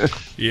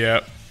 Yeah,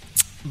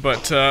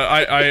 but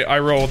I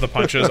roll with the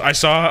punches. I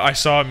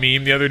saw a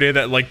meme the other day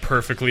that like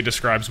perfectly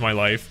describes my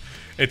life.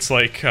 It's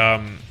like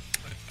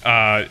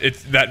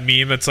it's that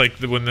meme that's like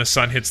when the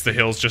sun hits the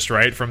hills just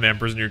right from The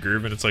Emperor's New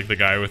Groove, and it's like the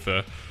guy with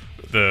the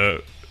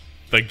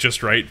like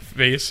just right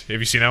face. Have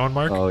you seen that one,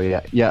 Mark? Oh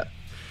yeah.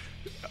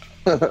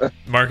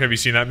 Mark, have you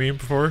seen that meme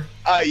before?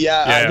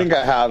 Yeah, I think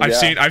I have.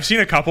 I've seen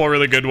a couple of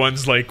really good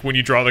ones, like when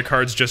you draw the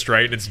cards just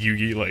right and it's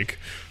Yugi, like.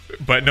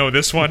 But no,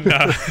 this one.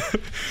 That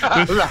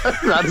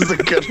is a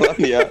good one,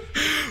 yeah.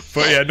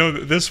 But yeah, no,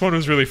 this one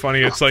was really funny.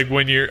 It's like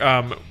when you're,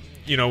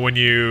 when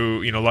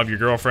you love your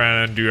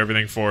girlfriend and do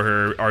everything for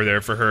her, are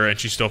there for her, and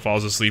she still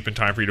falls asleep in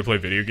time for you to play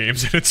video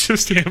games, and it's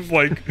just him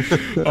like,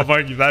 I'm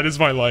like, that is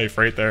my life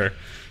right there.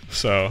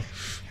 So.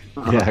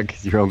 Yeah,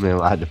 because you're only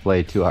allowed to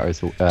play 2 hours.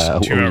 2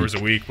 hours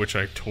a week, which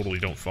I totally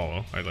don't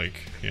follow. I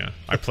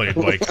played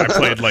like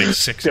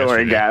 6. Don't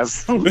worry,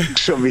 guys.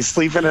 She'll be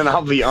sleeping and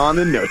I'll be on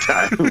in no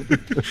time.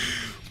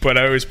 But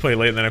I always play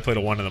late, and then I play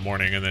to 1 in the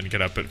morning, and then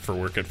get up for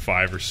work at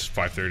 5 or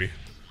 5:30.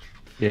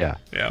 Yeah.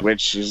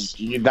 Which is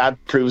that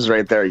proves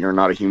right there you're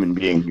not a human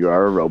being. You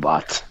are a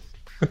robot.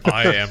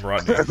 I am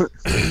Rodney.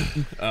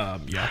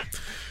 Yeah.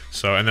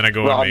 So, and then I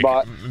go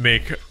and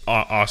make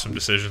awesome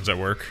decisions at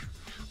work.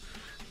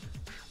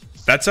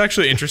 That's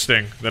actually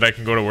interesting that I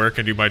can go to work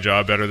and do my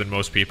job better than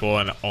most people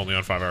and only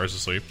on 5 hours of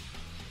sleep.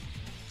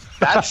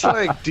 That's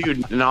like,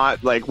 dude,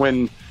 not like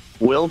when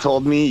Will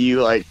told me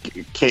you like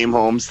came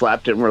home,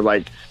 slept, and were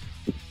like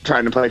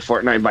trying to play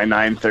Fortnite by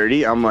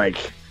 9:30. I'm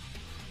like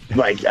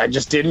I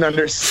just didn't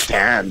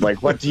understand.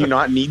 Like, what, do you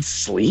not need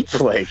sleep?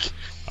 Like,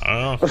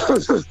 I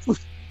don't know.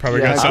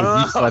 Probably Yeah, got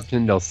some. you slept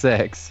until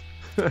 6.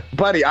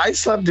 buddy, I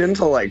slept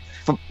until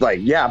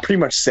pretty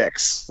much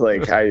 6.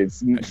 Like, Yeah,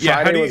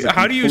 Friday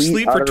how do you was a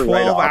sleep for complete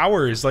 12 write-off.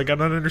 hours? Like, I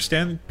don't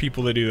understand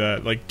people that do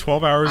that. Like,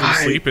 12 hours of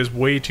sleep is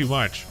way too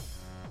much.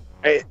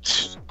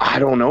 I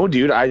don't know,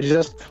 dude.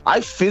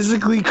 I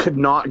physically could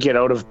not get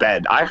out of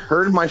bed. I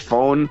heard my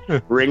phone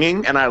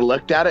ringing and I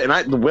looked at it, and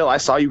I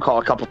saw you call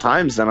a couple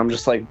times, and I'm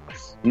just like,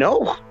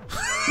 no.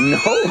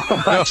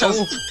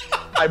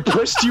 I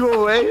pushed you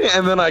away,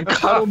 and then I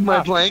cuddled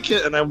my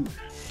blanket, and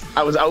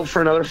I was out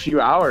for another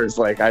few hours.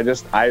 Like, I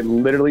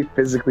literally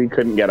physically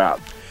couldn't get up.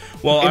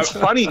 Well, It's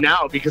funny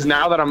now, because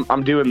now that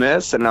I'm doing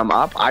this and I'm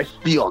up, I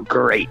feel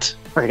great.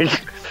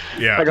 Like,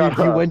 yeah.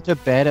 You went to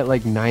bed at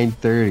like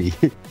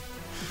 9:30.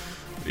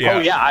 Yeah. Oh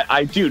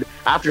yeah, dude,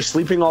 after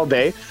sleeping all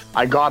day,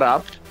 I got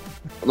up,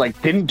 like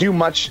didn't do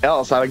much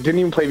else. I didn't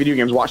even play video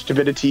games, watched a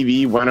bit of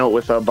TV, went out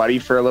with a buddy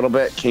for a little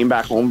bit, came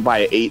back home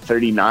by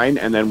 8:39,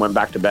 and then went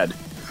back to bed.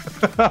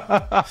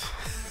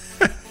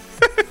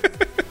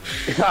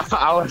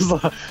 I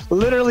was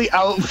literally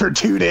out for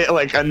 2 days,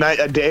 like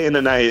a day and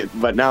a night,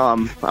 but now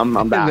I'm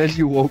back. And then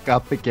you woke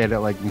up again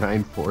at like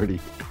 9:40.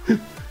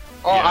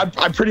 Oh, yeah.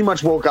 I pretty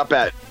much woke up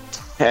at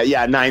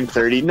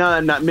 9:30. Nah.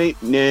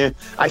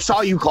 I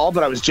saw you call,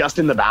 but I was just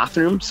in the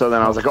bathroom, so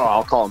then I was like, oh,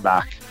 I'll call him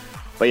back.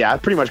 But yeah, I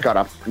pretty much got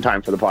up in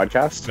time for the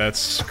podcast.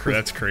 That's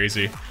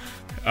crazy.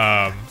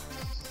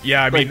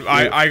 Yeah, I mean,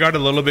 I got a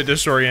little bit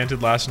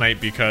disoriented last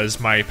night because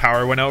my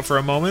power went out for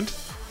a moment.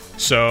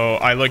 So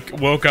I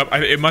woke up.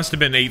 It must have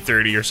been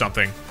 8:30 or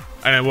something,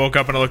 and I woke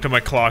up and I looked at my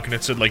clock and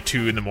it said like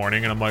 2 a.m,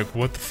 and I'm like,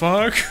 what the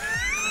fuck?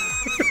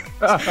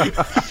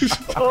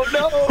 Oh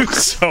no!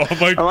 So I'm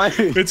like,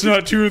 it's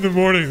not 2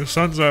 a.m. The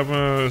sun's up.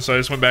 So I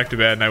just went back to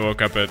bed and I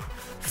woke up at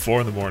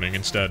 4 a.m.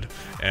 instead,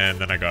 and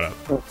then I got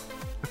up.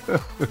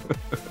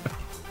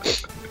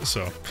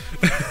 So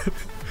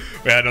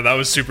yeah, no, that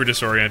was super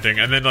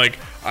disorienting. And then I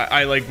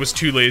was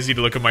too lazy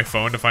to look at my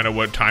phone to find out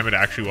what time it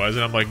actually was,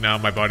 and I'm like, no,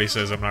 my body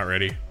says I'm not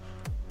ready.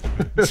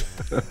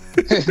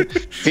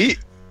 See,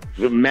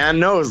 man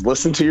knows.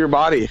 Listen to your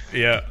body.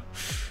 Yeah.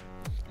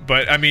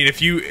 But I mean,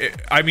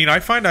 I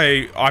find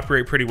I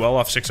operate pretty well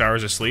off 6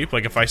 hours of sleep.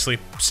 Like, if I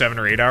sleep 7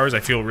 or 8 hours, I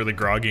feel really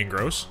groggy and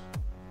gross.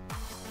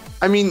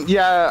 I mean,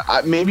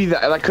 yeah, maybe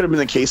that could have been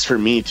the case for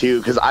me too,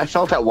 because I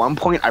felt at one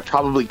point I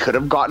probably could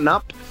have gotten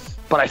up,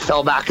 but I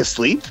fell back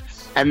asleep,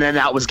 and then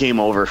that was game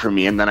over for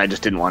me, and then I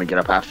just didn't want to get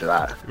up after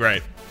that.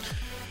 Right.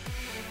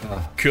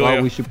 Cool.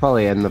 Well, we should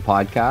probably end the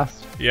podcast.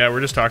 Yeah,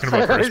 we're just talking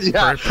about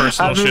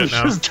personal shit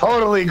now. It's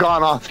totally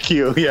gone off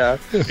cue. Yeah.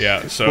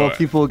 Yeah. So Well,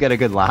 people will get a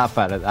good laugh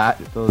out of that.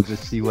 They'll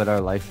just see what our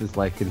life is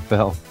like in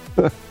film.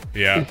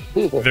 yeah,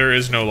 there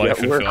is no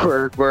life in film.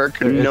 Work,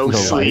 There is no no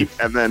sleep, life.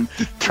 and then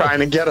trying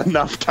to get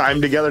enough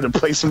time together to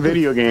play some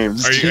video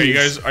games. Are you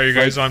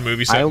guys on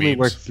movie set I only memes?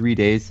 worked 3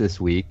 days this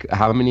week.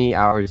 How many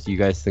hours do you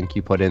guys think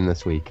you put in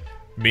this week?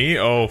 Me?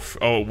 Oh,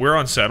 we're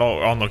on set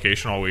on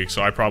location all week,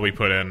 so I probably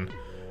put in.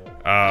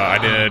 I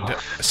did 2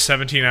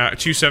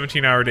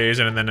 17-hour days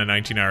and then a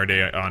 19-hour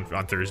day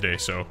on Thursday.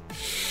 So,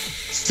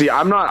 See,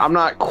 I'm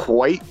not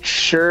quite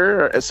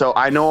sure. So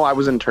I know I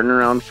was in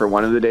turnaround for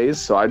one of the days,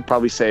 so I'd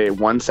probably say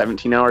 1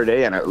 17-hour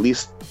day and at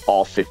least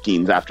all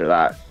 15s after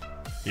that.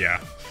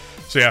 yeah.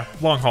 So yeah,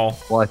 long haul.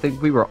 Well, I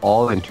think we were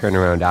all in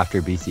turnaround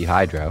after BC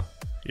Hydro.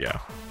 Yeah.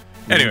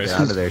 Anyways,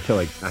 Out of there till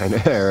like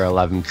 9 or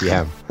 11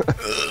 p.m.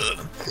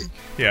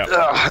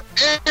 yeah.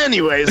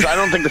 Anyways, I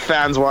don't think the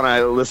fans want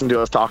to listen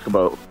to us talk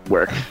about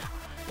work.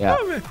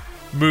 Yeah.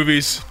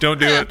 Movies, don't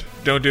do it.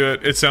 Don't do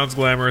it. It sounds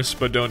glamorous,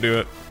 but don't do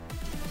it.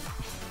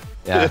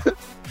 Yeah.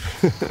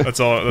 That's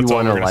all. That's You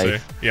all want we're a gonna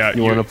life. say. Yeah.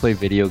 You want to play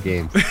video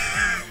games.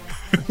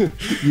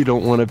 You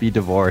don't want to be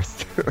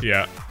divorced.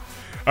 Yeah.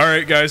 All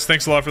right, guys.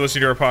 Thanks a lot for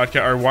listening to our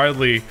podcast, our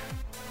wildly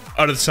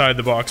out of the side of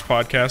the box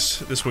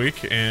podcast this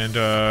week,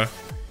 and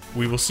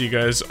we will see you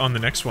guys on the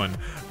next one.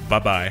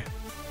 Bye-bye.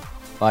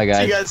 Bye, guys.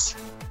 See you guys.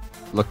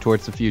 Look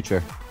towards the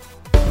future.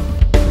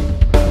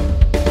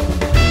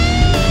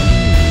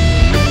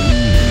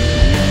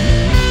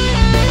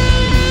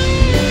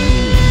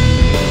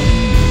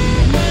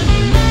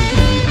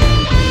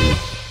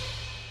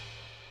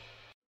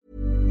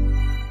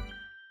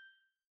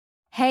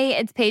 Hey,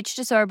 it's Paige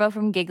DeSorbo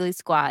from Giggly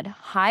Squad.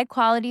 High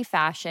quality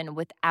fashion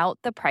without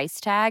the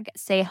price tag.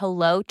 Say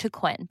hello to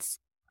Quince.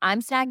 I'm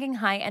snagging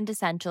high-end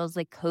essentials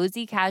like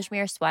cozy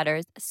cashmere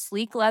sweaters,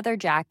 sleek leather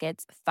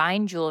jackets,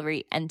 fine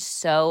jewelry, and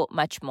so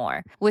much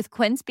more. With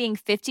Quince being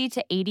 50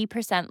 to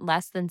 80%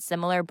 less than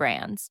similar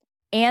brands.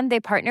 And they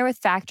partner with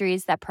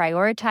factories that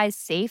prioritize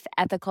safe,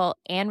 ethical,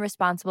 and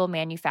responsible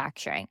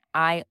manufacturing.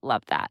 I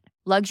love that.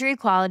 Luxury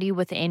quality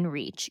within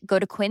reach. Go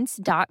to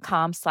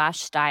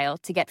quince.com/style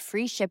to get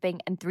free shipping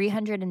and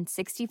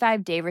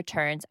 365-day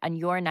returns on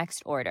your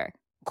next order.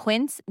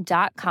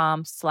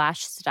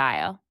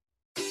 Quince.com/style.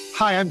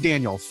 Hi, I'm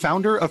Daniel,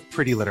 founder of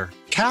Pretty Litter.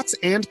 Cats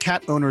and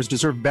cat owners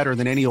deserve better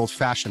than any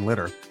old-fashioned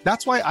litter.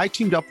 That's why I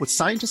teamed up with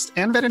scientists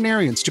and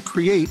veterinarians to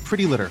create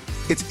Pretty Litter.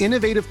 Its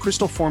innovative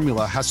crystal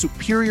formula has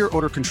superior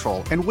odor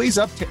control and weighs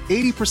up to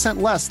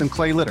 80% less than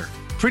clay litter.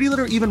 Pretty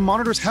Litter even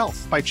monitors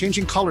health by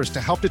changing colors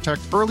to help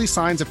detect early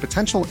signs of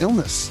potential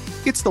illness.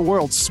 It's the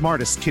world's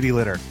smartest kitty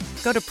litter.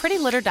 Go to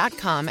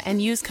prettylitter.com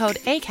and use code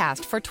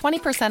ACAST for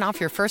 20%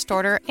 off your first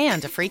order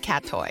and a free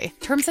cat toy.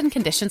 Terms and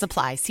conditions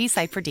apply. See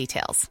site for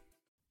details.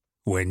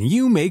 When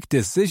you make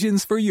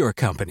decisions for your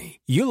company,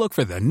 you look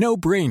for the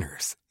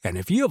no-brainers. And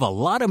if you have a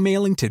lot of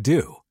mailing to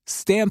do,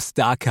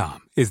 Stamps.com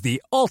is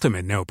the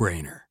ultimate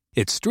no-brainer.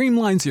 It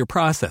streamlines your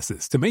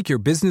processes to make your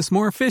business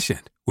more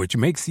efficient, which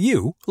makes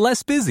you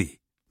less busy.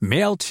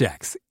 Mail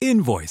checks,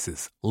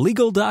 invoices,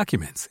 legal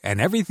documents,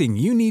 and everything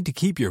you need to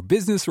keep your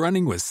business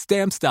running with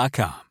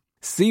Stamps.com.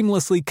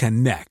 Seamlessly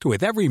connect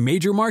with every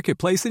major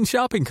marketplace and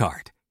shopping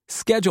cart.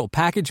 Schedule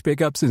package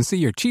pickups and see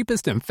your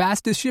cheapest and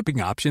fastest shipping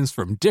options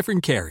from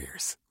different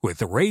carriers,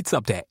 with rates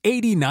up to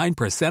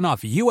 89%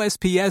 off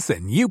USPS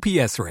and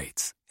UPS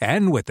rates.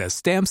 And with the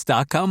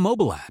Stamps.com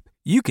mobile app,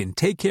 you can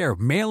take care of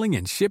mailing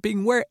and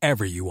shipping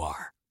wherever you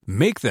are.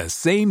 Make the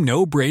same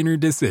no-brainer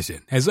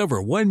decision as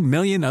over 1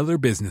 million other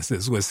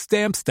businesses with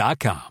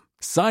Stamps.com.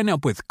 Sign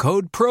up with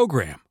code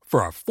PROGRAM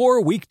for a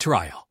 4-week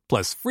trial,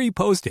 plus free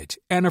postage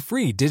and a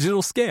free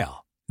digital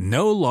scale.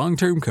 No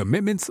long-term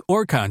commitments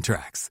or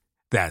contracts.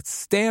 That's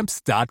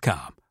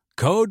Stamps.com.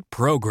 Code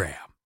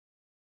PROGRAM.